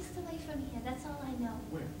 Just away from here, that's all I know.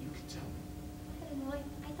 Where? You can tell me. I don't know,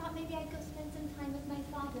 I thought maybe I'd go spend some time with my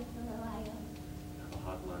father for a while. Have a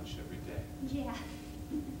hot lunch every day. Yeah.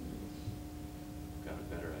 Got a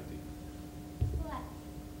better idea. What?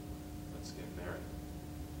 Let's get married.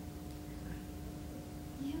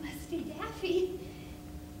 You must be daffy.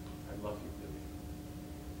 I love you, Billy.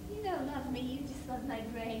 You don't love me, you just love my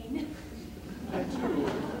brain. I do.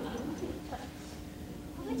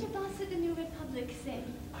 What would your boss at the New Republic say?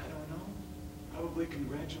 I don't know. Probably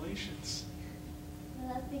congratulations.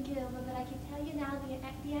 Well, I'll think it over, but I can tell you now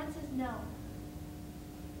the answer's no.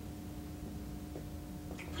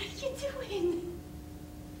 What are you doing?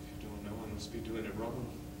 If you don't know, I must be doing it wrong.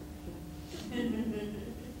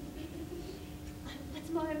 What's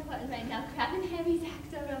more important right now, Crab and Harry's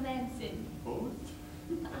act or romancing? Both?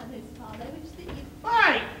 Honest, Paul, I wish that you...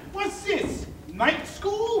 Hey, what's this? Night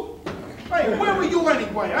school? Hey, where were you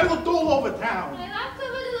anyway? I looked all over town. I walked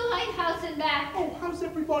over to the lighthouse and back. Oh, how's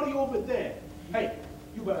everybody over there? Hey,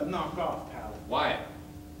 you better knock off, pal. Why?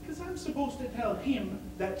 Because I'm supposed to tell him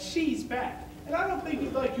that she's back. And I don't think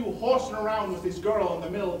he'd like you horsing around with this girl in the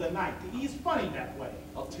middle of the night. He's funny that way.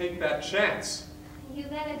 I'll take that chance. You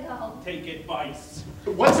better go. Take advice.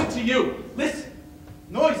 What's it to you? Listen,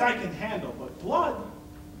 noise I can handle, but blood,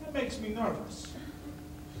 that makes me nervous.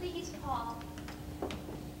 Please, Paul.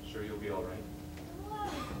 Sure you'll be all right. Don't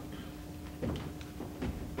worry.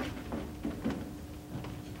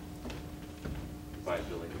 Goodbye,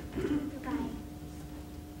 Billy. Goodbye.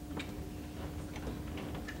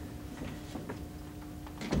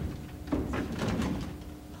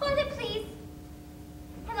 Porter, please.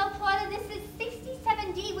 Hello, Porter. This is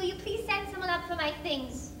 67D. Will you please send someone up for my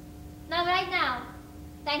things? Not right now.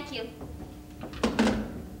 Thank you.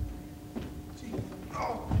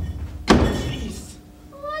 Oh, jeez.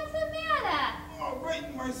 What's the matter? Oh, right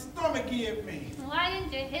in my stomach he hit me. Why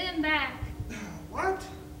didn't you hit him back? What?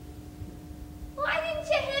 Why didn't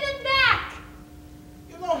you hit him back?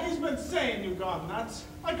 You know, he's been saying you gone nuts.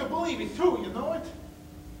 I could believe it too, you know it?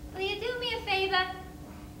 Will you do me a favor?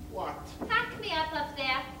 What? Pack me up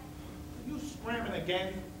there. You Ramming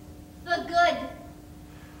again? For good.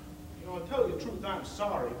 You know, I'll tell you the truth, I'm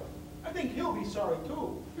sorry. I think he'll be sorry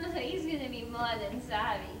too. He's gonna be more than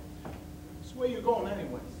sorry. So where you going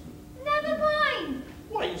anyways? Never mind.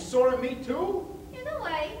 What, you sore at me too? In a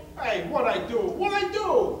way, Hey, what'd I do? What'd I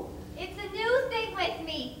do? it's a new thing with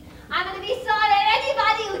me. I'm gonna be sorry at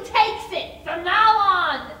anybody who takes it from now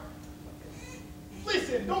on.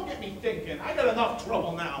 Listen, don't get me thinking. I got enough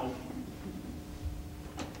trouble now.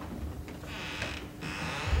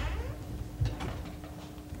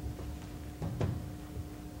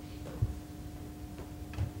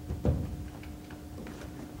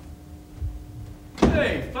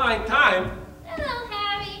 Hey, fine time. Hello,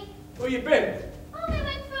 Harry. Where you been? Oh, I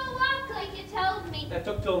went for a walk like you told me. That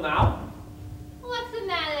took till now? What's the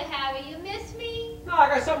matter, Harry? You miss me? No, I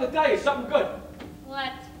got something to tell you, something good.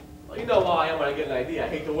 What? Well, you know how I am when I get an idea. I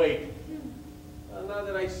hate to wait. Well, now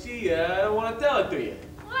that I see you, I don't want to tell it to you.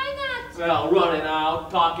 Why not? Well, running out,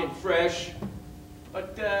 talking fresh.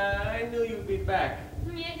 But I knew you'd be back.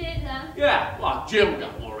 You did, huh? Yeah, well, Jim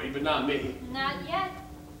got worried, but not me. Not yet.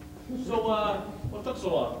 So, what took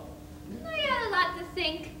so long? I got a lot to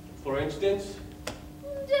think. For instance?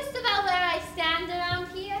 Just about where I stand around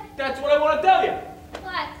here. That's what I want to tell you.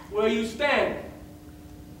 What? Where you stand.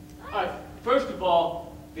 All right, first of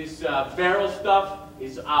all, this barrel stuff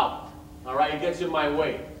is out. All right, it gets in my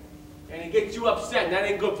way. And it gets you upset, and that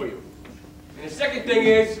ain't good for you. And the second thing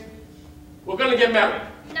is, we're gonna get married.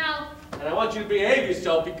 No. And I want you to behave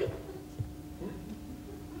yourself because...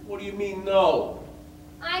 What do you mean, no?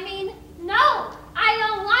 I mean, no. I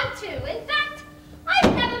don't want to. In fact,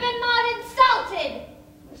 I've never been more insulted.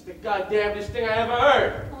 That's the goddamnedest thing I ever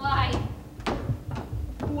heard. Why?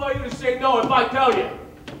 Who are you to say no if I tell you?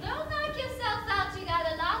 Don't knock yourself out. You got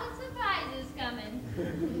a lot of surprises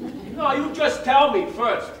coming. No, you just tell me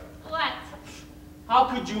first. What? How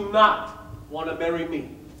could you not want to marry me?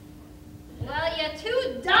 Well, you're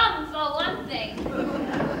too dumb for one thing.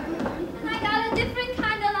 And I got a different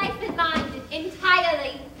kind of life in mind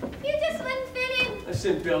entirely. You just wouldn't fit in.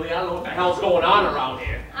 Listen, Billy, I don't know what the hell's going on around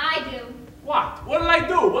here. I do. What? What did I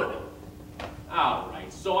do? What? All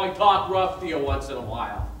right, so I talk rough to you once in a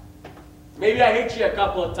while. Maybe I hit you a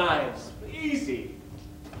couple of times. Easy.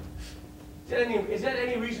 Is that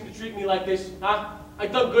any reason to treat me like this, huh? I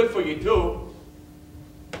done good for you, too.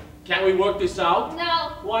 Can't we work this out?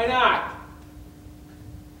 No. Why not?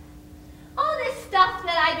 All this stuff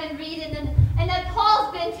that I've been reading and that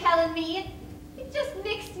Paul's been telling me, it just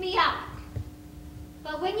mixed me up.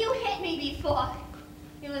 But when you hit me before,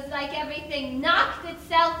 it was like everything knocked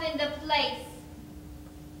itself into place.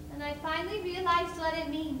 And I finally realized what it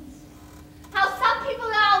means. How some people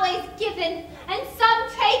are always given and some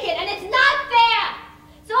take it, and it's not fair.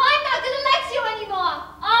 So I'm not going to let you anymore,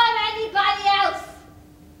 or anybody else.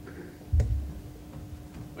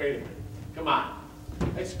 Wait a minute. Come on.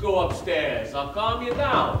 Let's go upstairs. I'll calm you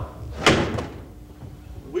down.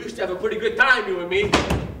 We used to have a pretty good time, you and me.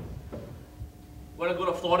 Want to go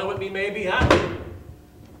to Florida with me, maybe, huh?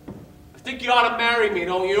 I think you ought to marry me,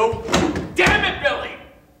 don't you? Damn it, Billy!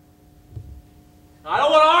 I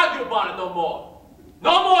don't want to argue about it no more.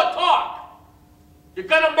 No more talk. You're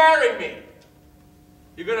gonna marry me.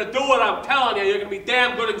 You're gonna do what I'm telling you. You're gonna be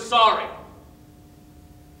damn good and sorry.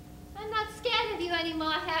 I'm not scared of you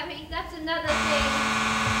anymore, Harry. That's another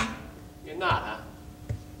thing. You're not, huh?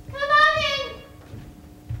 Come on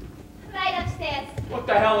in. Right upstairs. What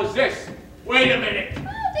the hell is this? Wait a minute. Oh,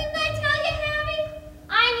 didn't I tell you, Harry?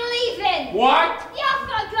 I'm leaving. What? Yeah,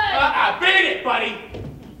 for good. Beat it, buddy.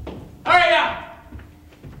 Hurry up.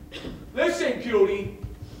 Listen, cutie.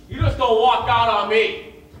 You just don't walk out on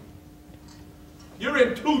me. You're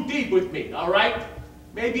in too deep with me, all right?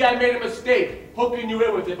 Maybe I made a mistake hooking you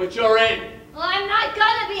in with it, but you're in. Well, I'm not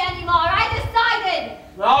gonna be anymore. I decided.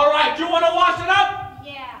 All right, you want to wash it up?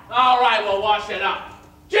 Yeah. All right, we'll wash it up.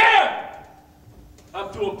 Jim!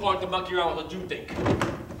 I'm too important to monkey around with what you think.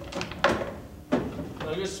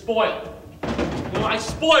 No, you're spoiled. You know, I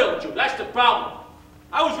spoiled you. That's the problem.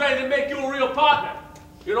 I was ready to make you a real partner.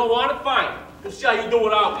 You don't want it? Fine. We'll see how you do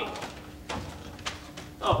without me.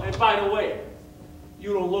 Oh, and by the way,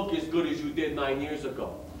 you don't look as good as you did 9 years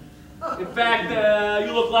ago. In fact,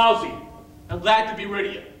 you look lousy. I'm glad to be rid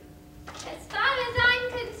of you. As far as I'm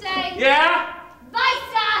concerned. Yeah?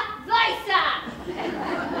 Visa!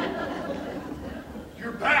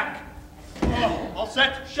 You're back. Oh, all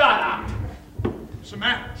set? Shut up. What's the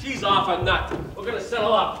matter? She's off a nut. We're gonna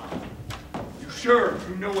settle up. You sure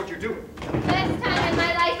you know what you're doing? First time in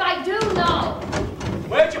my life I do know.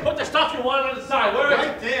 Where'd you put the stuff you wanted on the side? Where is Right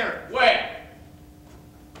it? there. Where?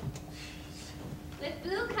 With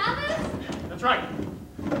blue covers, That's right.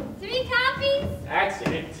 3 cups, puppies? That's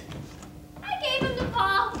it. I gave him the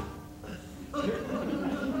ball.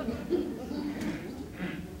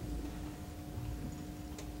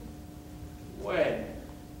 When?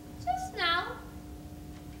 Just now.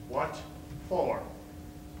 What for?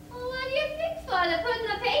 Well, what do you think for? To put in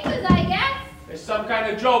the papers, I guess. There's some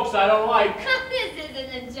kind of jokes I don't like. This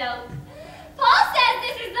isn't a joke. Paul says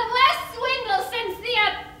this is the worst swindle since the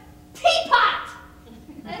teapot.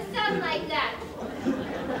 Or something like that.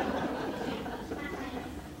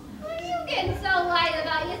 What are you getting so white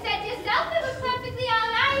about? You said yourself it was perfectly all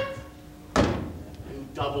right. You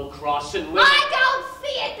double-crossing little... I don't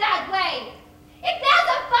see it that way. If there's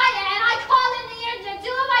a fire and I call in the engine,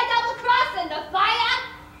 who am I double-crossing? The fire?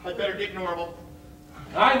 I better get Norval.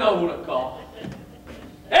 I know who to call.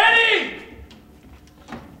 Eddie!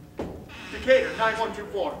 Decatur,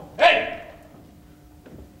 9124. Hey!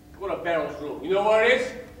 Go to Barrel's room. You know where it is?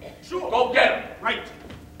 Sure. Go get him. Right.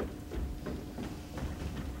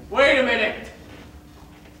 Wait a minute.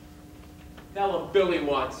 Tell him Billy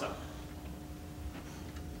wants him.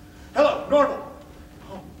 Hello, Norval.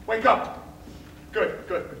 Oh, wake up. Good,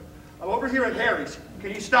 good. I'm over here at Harry's.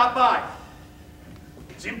 Can you stop by?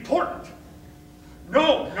 It's important.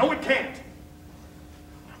 No, it can't.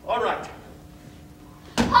 All right.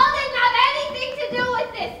 Paul didn't have anything to do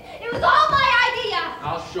with this. It was all my idea.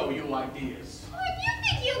 I'll show you ideas. Well, if you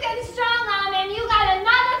think you can strong-arm him, you got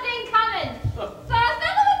another thing coming. For a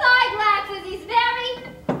fellow with eyeglasses, he's very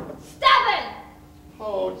stubborn.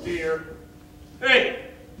 Oh, dear. Hey!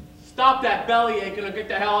 Stop that belly aching and get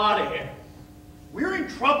the hell out of here. We're in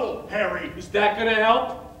trouble, Harry. Is that gonna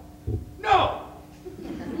help? No.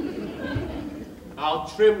 I'll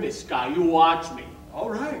trim this guy. You watch me. All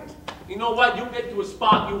right. You know what? You get to a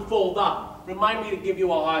spot, you fold up. Remind me to give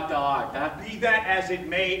you a heart-to-heart, huh? Be that as it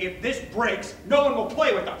may, if this breaks, no one will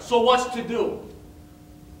play with us. So what's to do?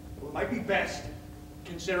 Well, it might be best,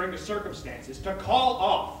 considering the circumstances, to call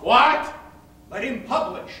off. What? Let him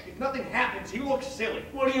publish. If nothing happens, he looks silly.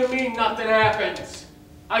 What do you mean nothing happens?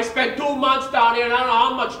 I spent 2 months down here and I don't know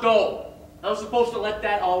how much dough. I'm supposed to let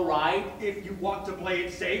that all ride? If you want to play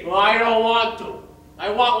it safe. Well, I don't want to. I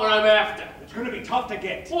want what I'm after. It's going to be tough to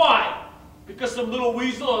get. Why? Because some little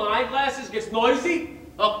weasel in eyeglasses gets noisy?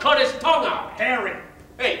 I'll cut his tongue out. Harry.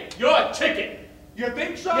 Hey, you're a chicken. You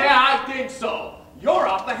think so? Yeah, I think so. You're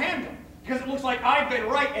off the handle. Because it looks like I've been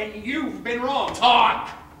right and you've been wrong. Talk.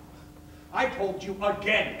 I told you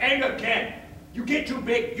again and again. You get too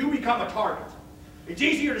big, you become a target. It's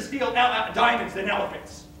easier to steal diamonds than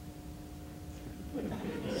elephants.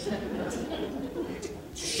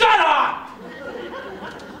 Shut up!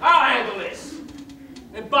 I'll handle this.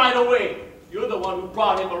 And by the way, you're the one who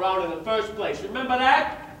brought him around in the first place. Remember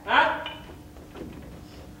that? Huh?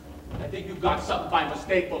 I think you got something by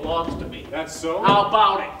mistake belongs to me. That's so? How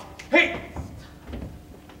about it? Hey!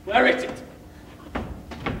 Where is it?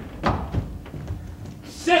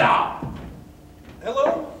 Sit down!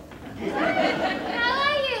 Hello? How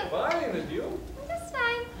are you? Fine, and you? I'm just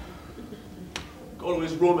fine. Go to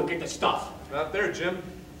his room and get the stuff. Not there, Jim.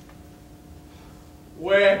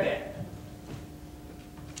 Where then?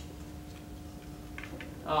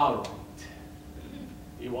 All right.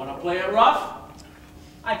 You want to play it rough?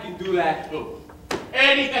 I can do that too.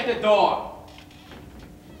 Eddie at the door.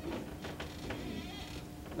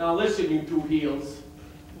 Now listen, you two heels.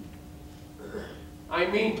 I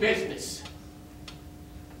mean business.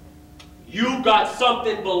 You got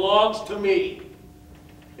something belongs to me.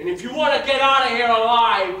 And if you want to get out of here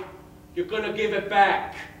alive, you're going to give it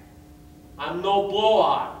back. I'm no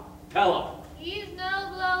blowhard. Tell him. He's no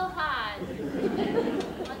blowhard.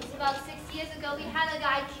 Once about 6 years ago, we had a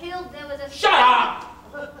guy killed. There was a... Shut up!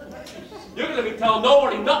 You're going to be telling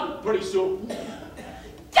nobody nothing pretty soon.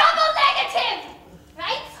 Double negative!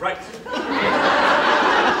 Right? Right.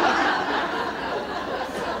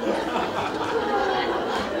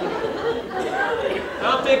 I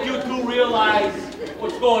don't think you two realize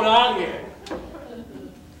what's going on here.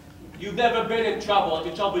 You've never been in trouble like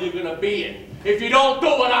the trouble you're going to be in. If you don't do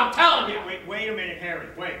what I'm telling you. Wait a minute, Harry.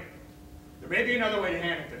 Wait. There may be another way to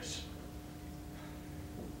handle this.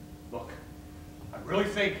 Look, I really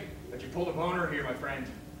think that you pulled a boner here, my friend.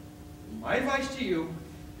 My advice to you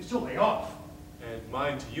is to lay off. And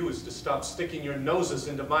mine to you is to stop sticking your noses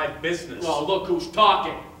into my business. Well, look who's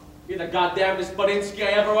talking. You're the goddamnest Spadinsky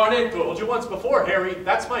I ever run into. Told you once before, Harry,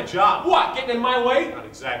 that's my job. What, getting in my way? Not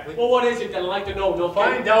exactly. Well, what is it then? I'd like to know. No,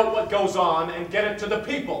 Find out what goes on and get it to the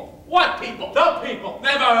people. What people? The people.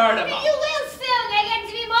 Never heard of them. You will soon. They're getting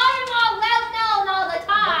to be more and more well-known all the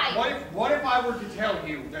time. What if I were to tell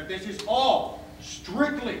you that this is all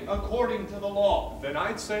strictly according to the law? Then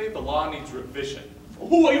I'd say the law needs revision.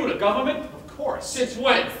 Who are you, the government? Of course. Since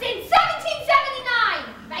when? Since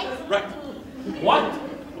 1779, right? Right. What?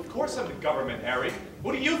 Of course I'm the government, Harry.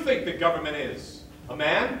 What do you think the government is? A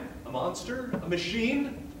man? A monster? A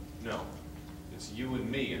machine? No. It's you and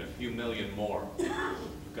me and a few million more. We've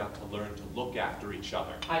got to learn to look after each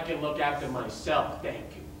other. I can look after myself,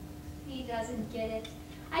 thank you. He doesn't get it.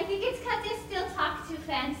 I think it's because you still talk too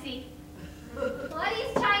fancy. What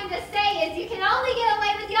he's trying to say is you can only get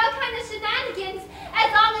away with your kind of shenanigans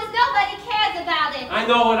as long as nobody cares about it. I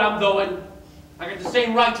know what I'm doing. I got the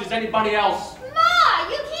same rights as anybody else. More!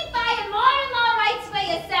 You keep buying more and more rights for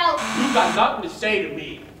yourself. You got nothing to say to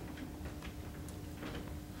me.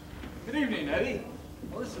 Good evening, Eddie.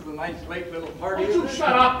 Well, this is a nice late little party. Won't you isn't it?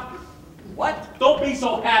 shut up? What? Don't be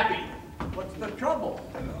so happy. What's the trouble?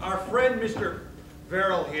 Our friend Mr.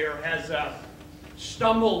 Verrill here has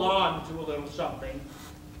stumbled on to a little something.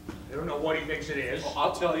 I don't know what he thinks it is. Well,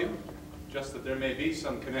 I'll tell you. Just that there may be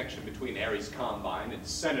some connection between Harry's Combine and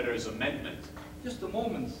Senator's amendment. Just a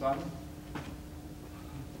moment, son.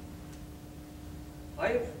 I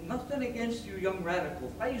have nothing against you young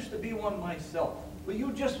radicals. I used to be one myself. But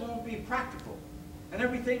you just won't be practical. And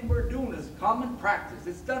everything we're doing is common practice.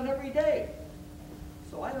 It's done every day.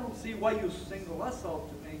 So I don't see why you single us out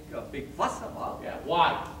to make a big fuss about. Yeah,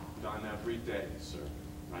 why? Done every day, sir.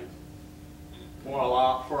 Right? For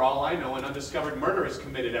all I know, an undiscovered murder is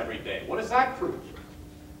committed every day. What does that prove?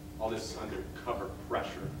 All this undercover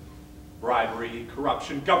pressure, bribery,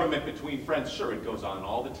 corruption, government between friends, sure, it goes on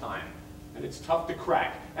all the time. And it's tough to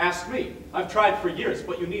crack. Ask me. I've tried for years,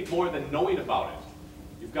 but you need more than knowing about it.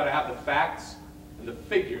 You've got to have the facts and the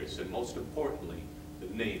figures, and most importantly, the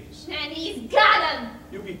names. And he's got him.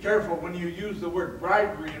 You be careful when you use the word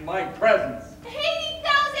bribery in my presence. $80,000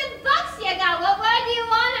 you got. What word do you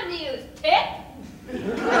want him to use? Tip?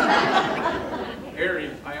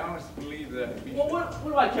 Harry, I honestly believe that. Well, what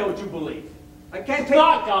do I care what you believe? I can't take...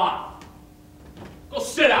 Knock off. Go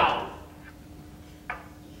sit down.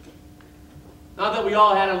 Now that we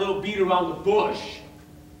all had a little beat around the bush,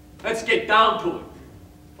 let's get down to it.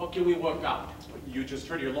 What can we work out? You just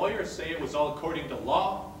heard your lawyer say it was all according to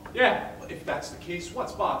law? Yeah. If that's the case,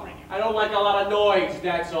 what's bothering you? I don't like a lot of noise,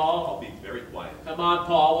 that's all. I'll be very quiet. Come on,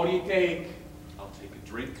 Paul, what do you think? I'll take a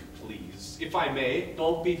drink, please, if I may.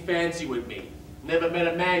 Don't be fancy with me. Never met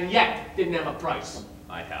a man yet didn't have a price.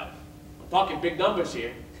 I have. I'm talking big numbers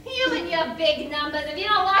here. You and your big numbers. If you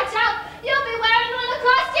don't watch out, you'll be wearing one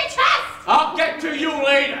across your chest. I'll get to you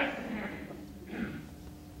later.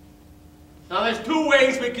 Now there's two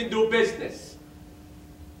ways we can do business.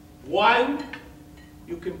 One,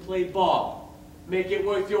 you can play ball. Make it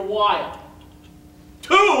worth your while.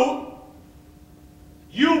 Two,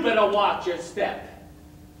 you better watch your step.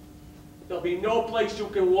 There'll be no place you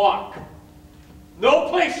can walk. No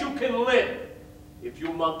place you can live if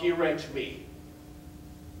you monkey wrench me.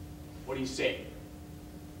 What do you say?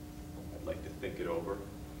 I'd like to think it over.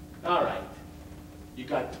 All right. You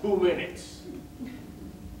got 2 minutes.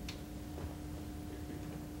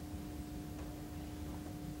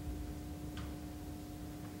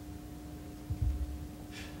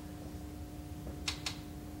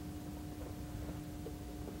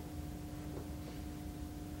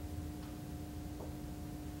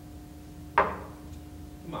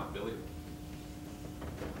 Come on, Billy.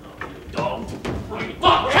 No, you don't.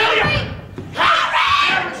 Fuck, kill you!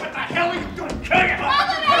 Harry! What the hell are you doing? Kill you!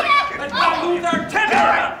 Let's not lose our temper!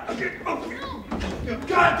 You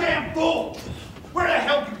goddamn fool! Where the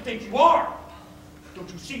hell do you think you are? Don't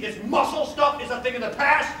you see this muscle stuff is a thing of the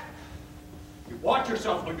past? You watch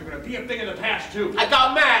yourself when you're gonna be a thing of the past too. I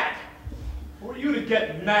got mad. Who are you to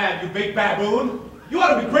get mad, you big baboon? You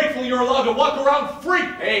ought to be grateful you're allowed to walk around free.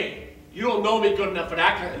 Hey, you don't know me good enough for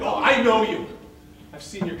that kind of No, talk. I know you. I've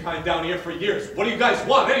seen your kind down here for years. What do you guys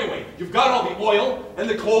want anyway? You've got all the oil and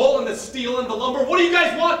the coal and the steel and the lumber. What do you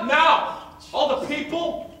guys want now? All the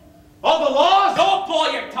people? All the laws? Don't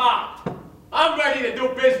pull your top. I'm ready to do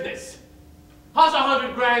business. How's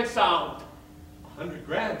 100 grand sound? 100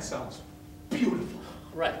 grand sounds beautiful.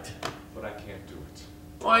 Right. But I can't do it.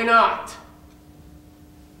 Why not?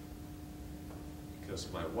 Because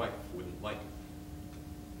my wife wouldn't like it.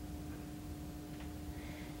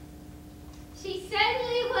 She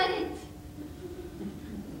certainly wouldn't.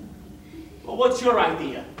 Well, what's your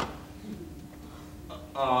idea?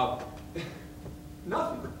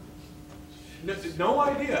 Nothing. No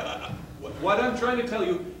idea. What I'm trying to tell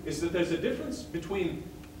you is that there's a difference between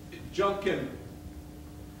junk and...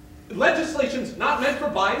 Legislation's not meant for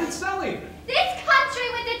buying and selling. This country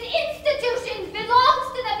with its institutions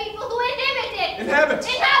belongs to the people who inhabit it. Inhabit.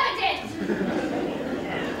 Inhabit it.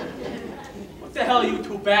 What the hell are you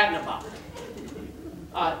two batting about?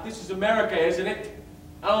 This is America, isn't it?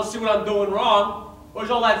 I don't see what I'm doing wrong. Where's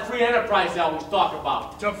all that free enterprise they always talk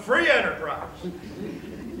about? It's a free enterprise.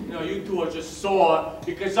 You know, you two are just sore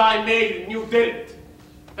because I made it and you didn't.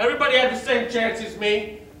 Everybody had the same chance as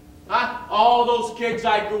me. Huh? All those kids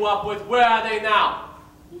I grew up with, where are they now?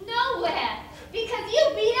 Nowhere. Because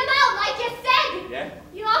you beat them out, like you said. Yeah?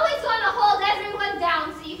 You always want to hold everyone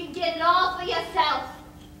down so you can get it all for yourself.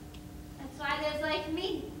 That's why there's like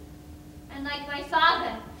me. And like my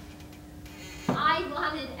father. I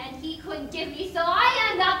wanted and he couldn't give me, so I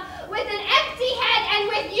end up with an empty head and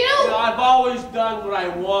with you. You know, I've always done what I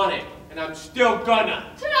wanted, and I'm still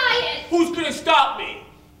gonna. Try it. Who's gonna stop me?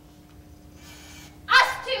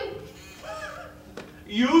 Us two.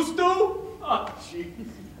 Used to? Oh, jeez.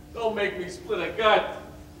 Don't make me split a gut.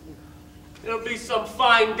 It'll be some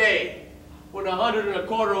fine day when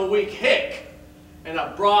 125 a week hick and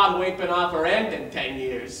a broad waping off her end in 10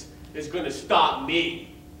 years is gonna stop me.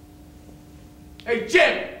 Hey,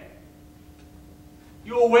 Jim!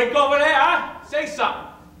 You awake over there, huh? Say something.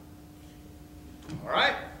 All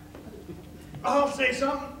right. I'll say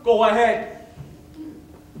something. Go ahead.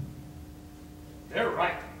 They're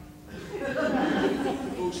right.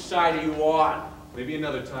 Whose side are you on? Maybe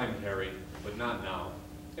another time, Harry, but not now.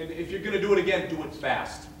 And if you're gonna do it again, do it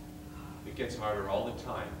fast. It gets harder all the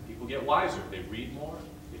time. People get wiser. They read more,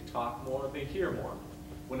 they talk more, they hear more.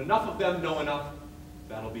 When enough of them know enough,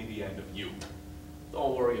 that'll be the end of you.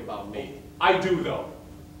 Don't worry about me. I do, though.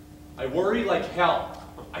 I worry like hell.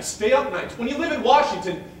 I stay up nights. When you live in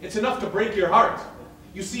Washington, it's enough to break your heart.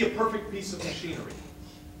 You see a perfect piece of machinery,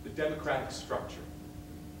 the democratic structure.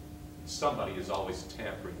 Somebody is always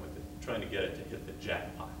tampering with it, trying to get it to hit the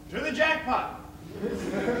jackpot. To the jackpot.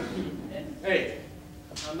 Hey,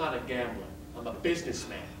 I'm not a gambler. I'm a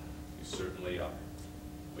businessman. You certainly are.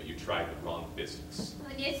 But you tried the wrong business.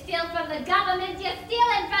 When you steal from the government, you're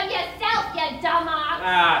stealing from yourself, you dumbass.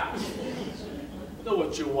 Ah, do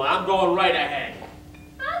what you want. I'm going right ahead.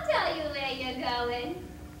 I'll tell you where you're going.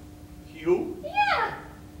 You? Yeah.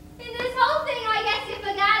 In this whole thing, I guess you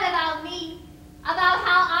forgot about me. About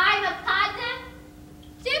how I'm a partner.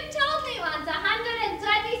 Jim told me once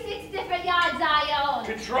 126 different yards I own.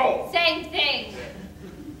 Control. Same thing.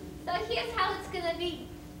 So here's how it's gonna be.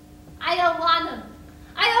 I don't want them.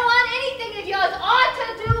 I don't want anything of yours or to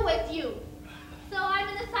do with you. So I'm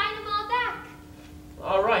gonna sign them all back.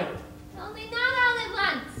 All right. Only not all at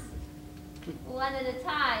once. One at a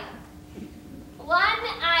time. One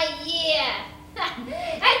a year.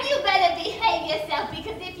 And you better behave yourself,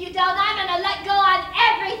 because if you don't, I'm gonna let go on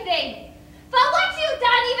everything. For what you've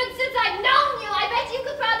done, even since I've known you, I bet you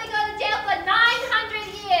could probably go to jail for 900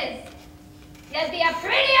 years. You'd be a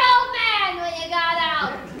pretty old man when you got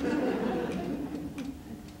out.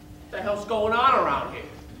 What the hell's going on around here?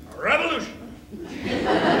 A revolution.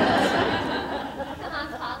 Come on,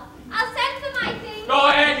 Paul. I'll send for my things. Go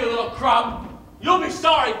ahead, you little crumb. You'll be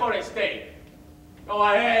sorry for this day. Go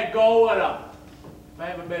ahead, go with them. If I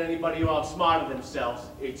haven't met anybody who outsmarted themselves,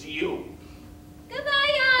 it's you.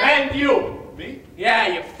 Goodbye, Jan. And you. Me? Yeah,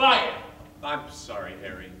 you're fired. I'm sorry,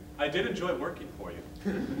 Harry. I did enjoy working for you.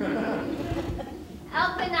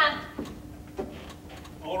 Open up.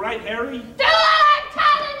 All right, Harry? Do what I'm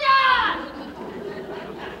telling you!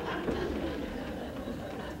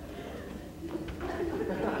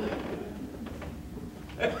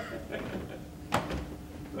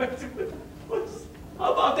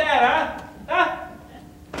 How about that, huh?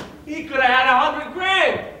 He could have had 100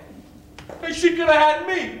 grand. And she could have had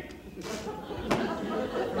me.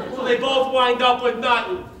 So they both wind up with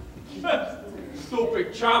nothing.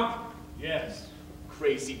 Stupid chump. Yes.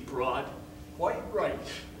 Crazy broad. Quite right.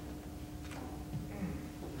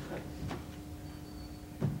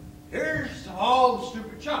 Here's to all the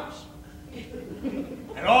stupid chumps.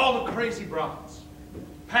 And all the crazy broads.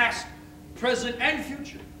 Past, present, and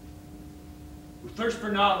future. Who thirst for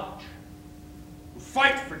knowledge. Who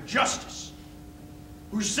fight for justice.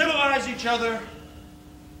 Who civilize each other.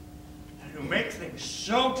 And who make things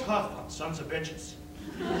so tough on sons of bitches.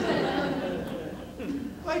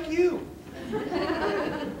 Like you.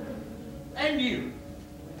 And you.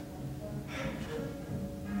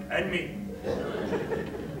 And me.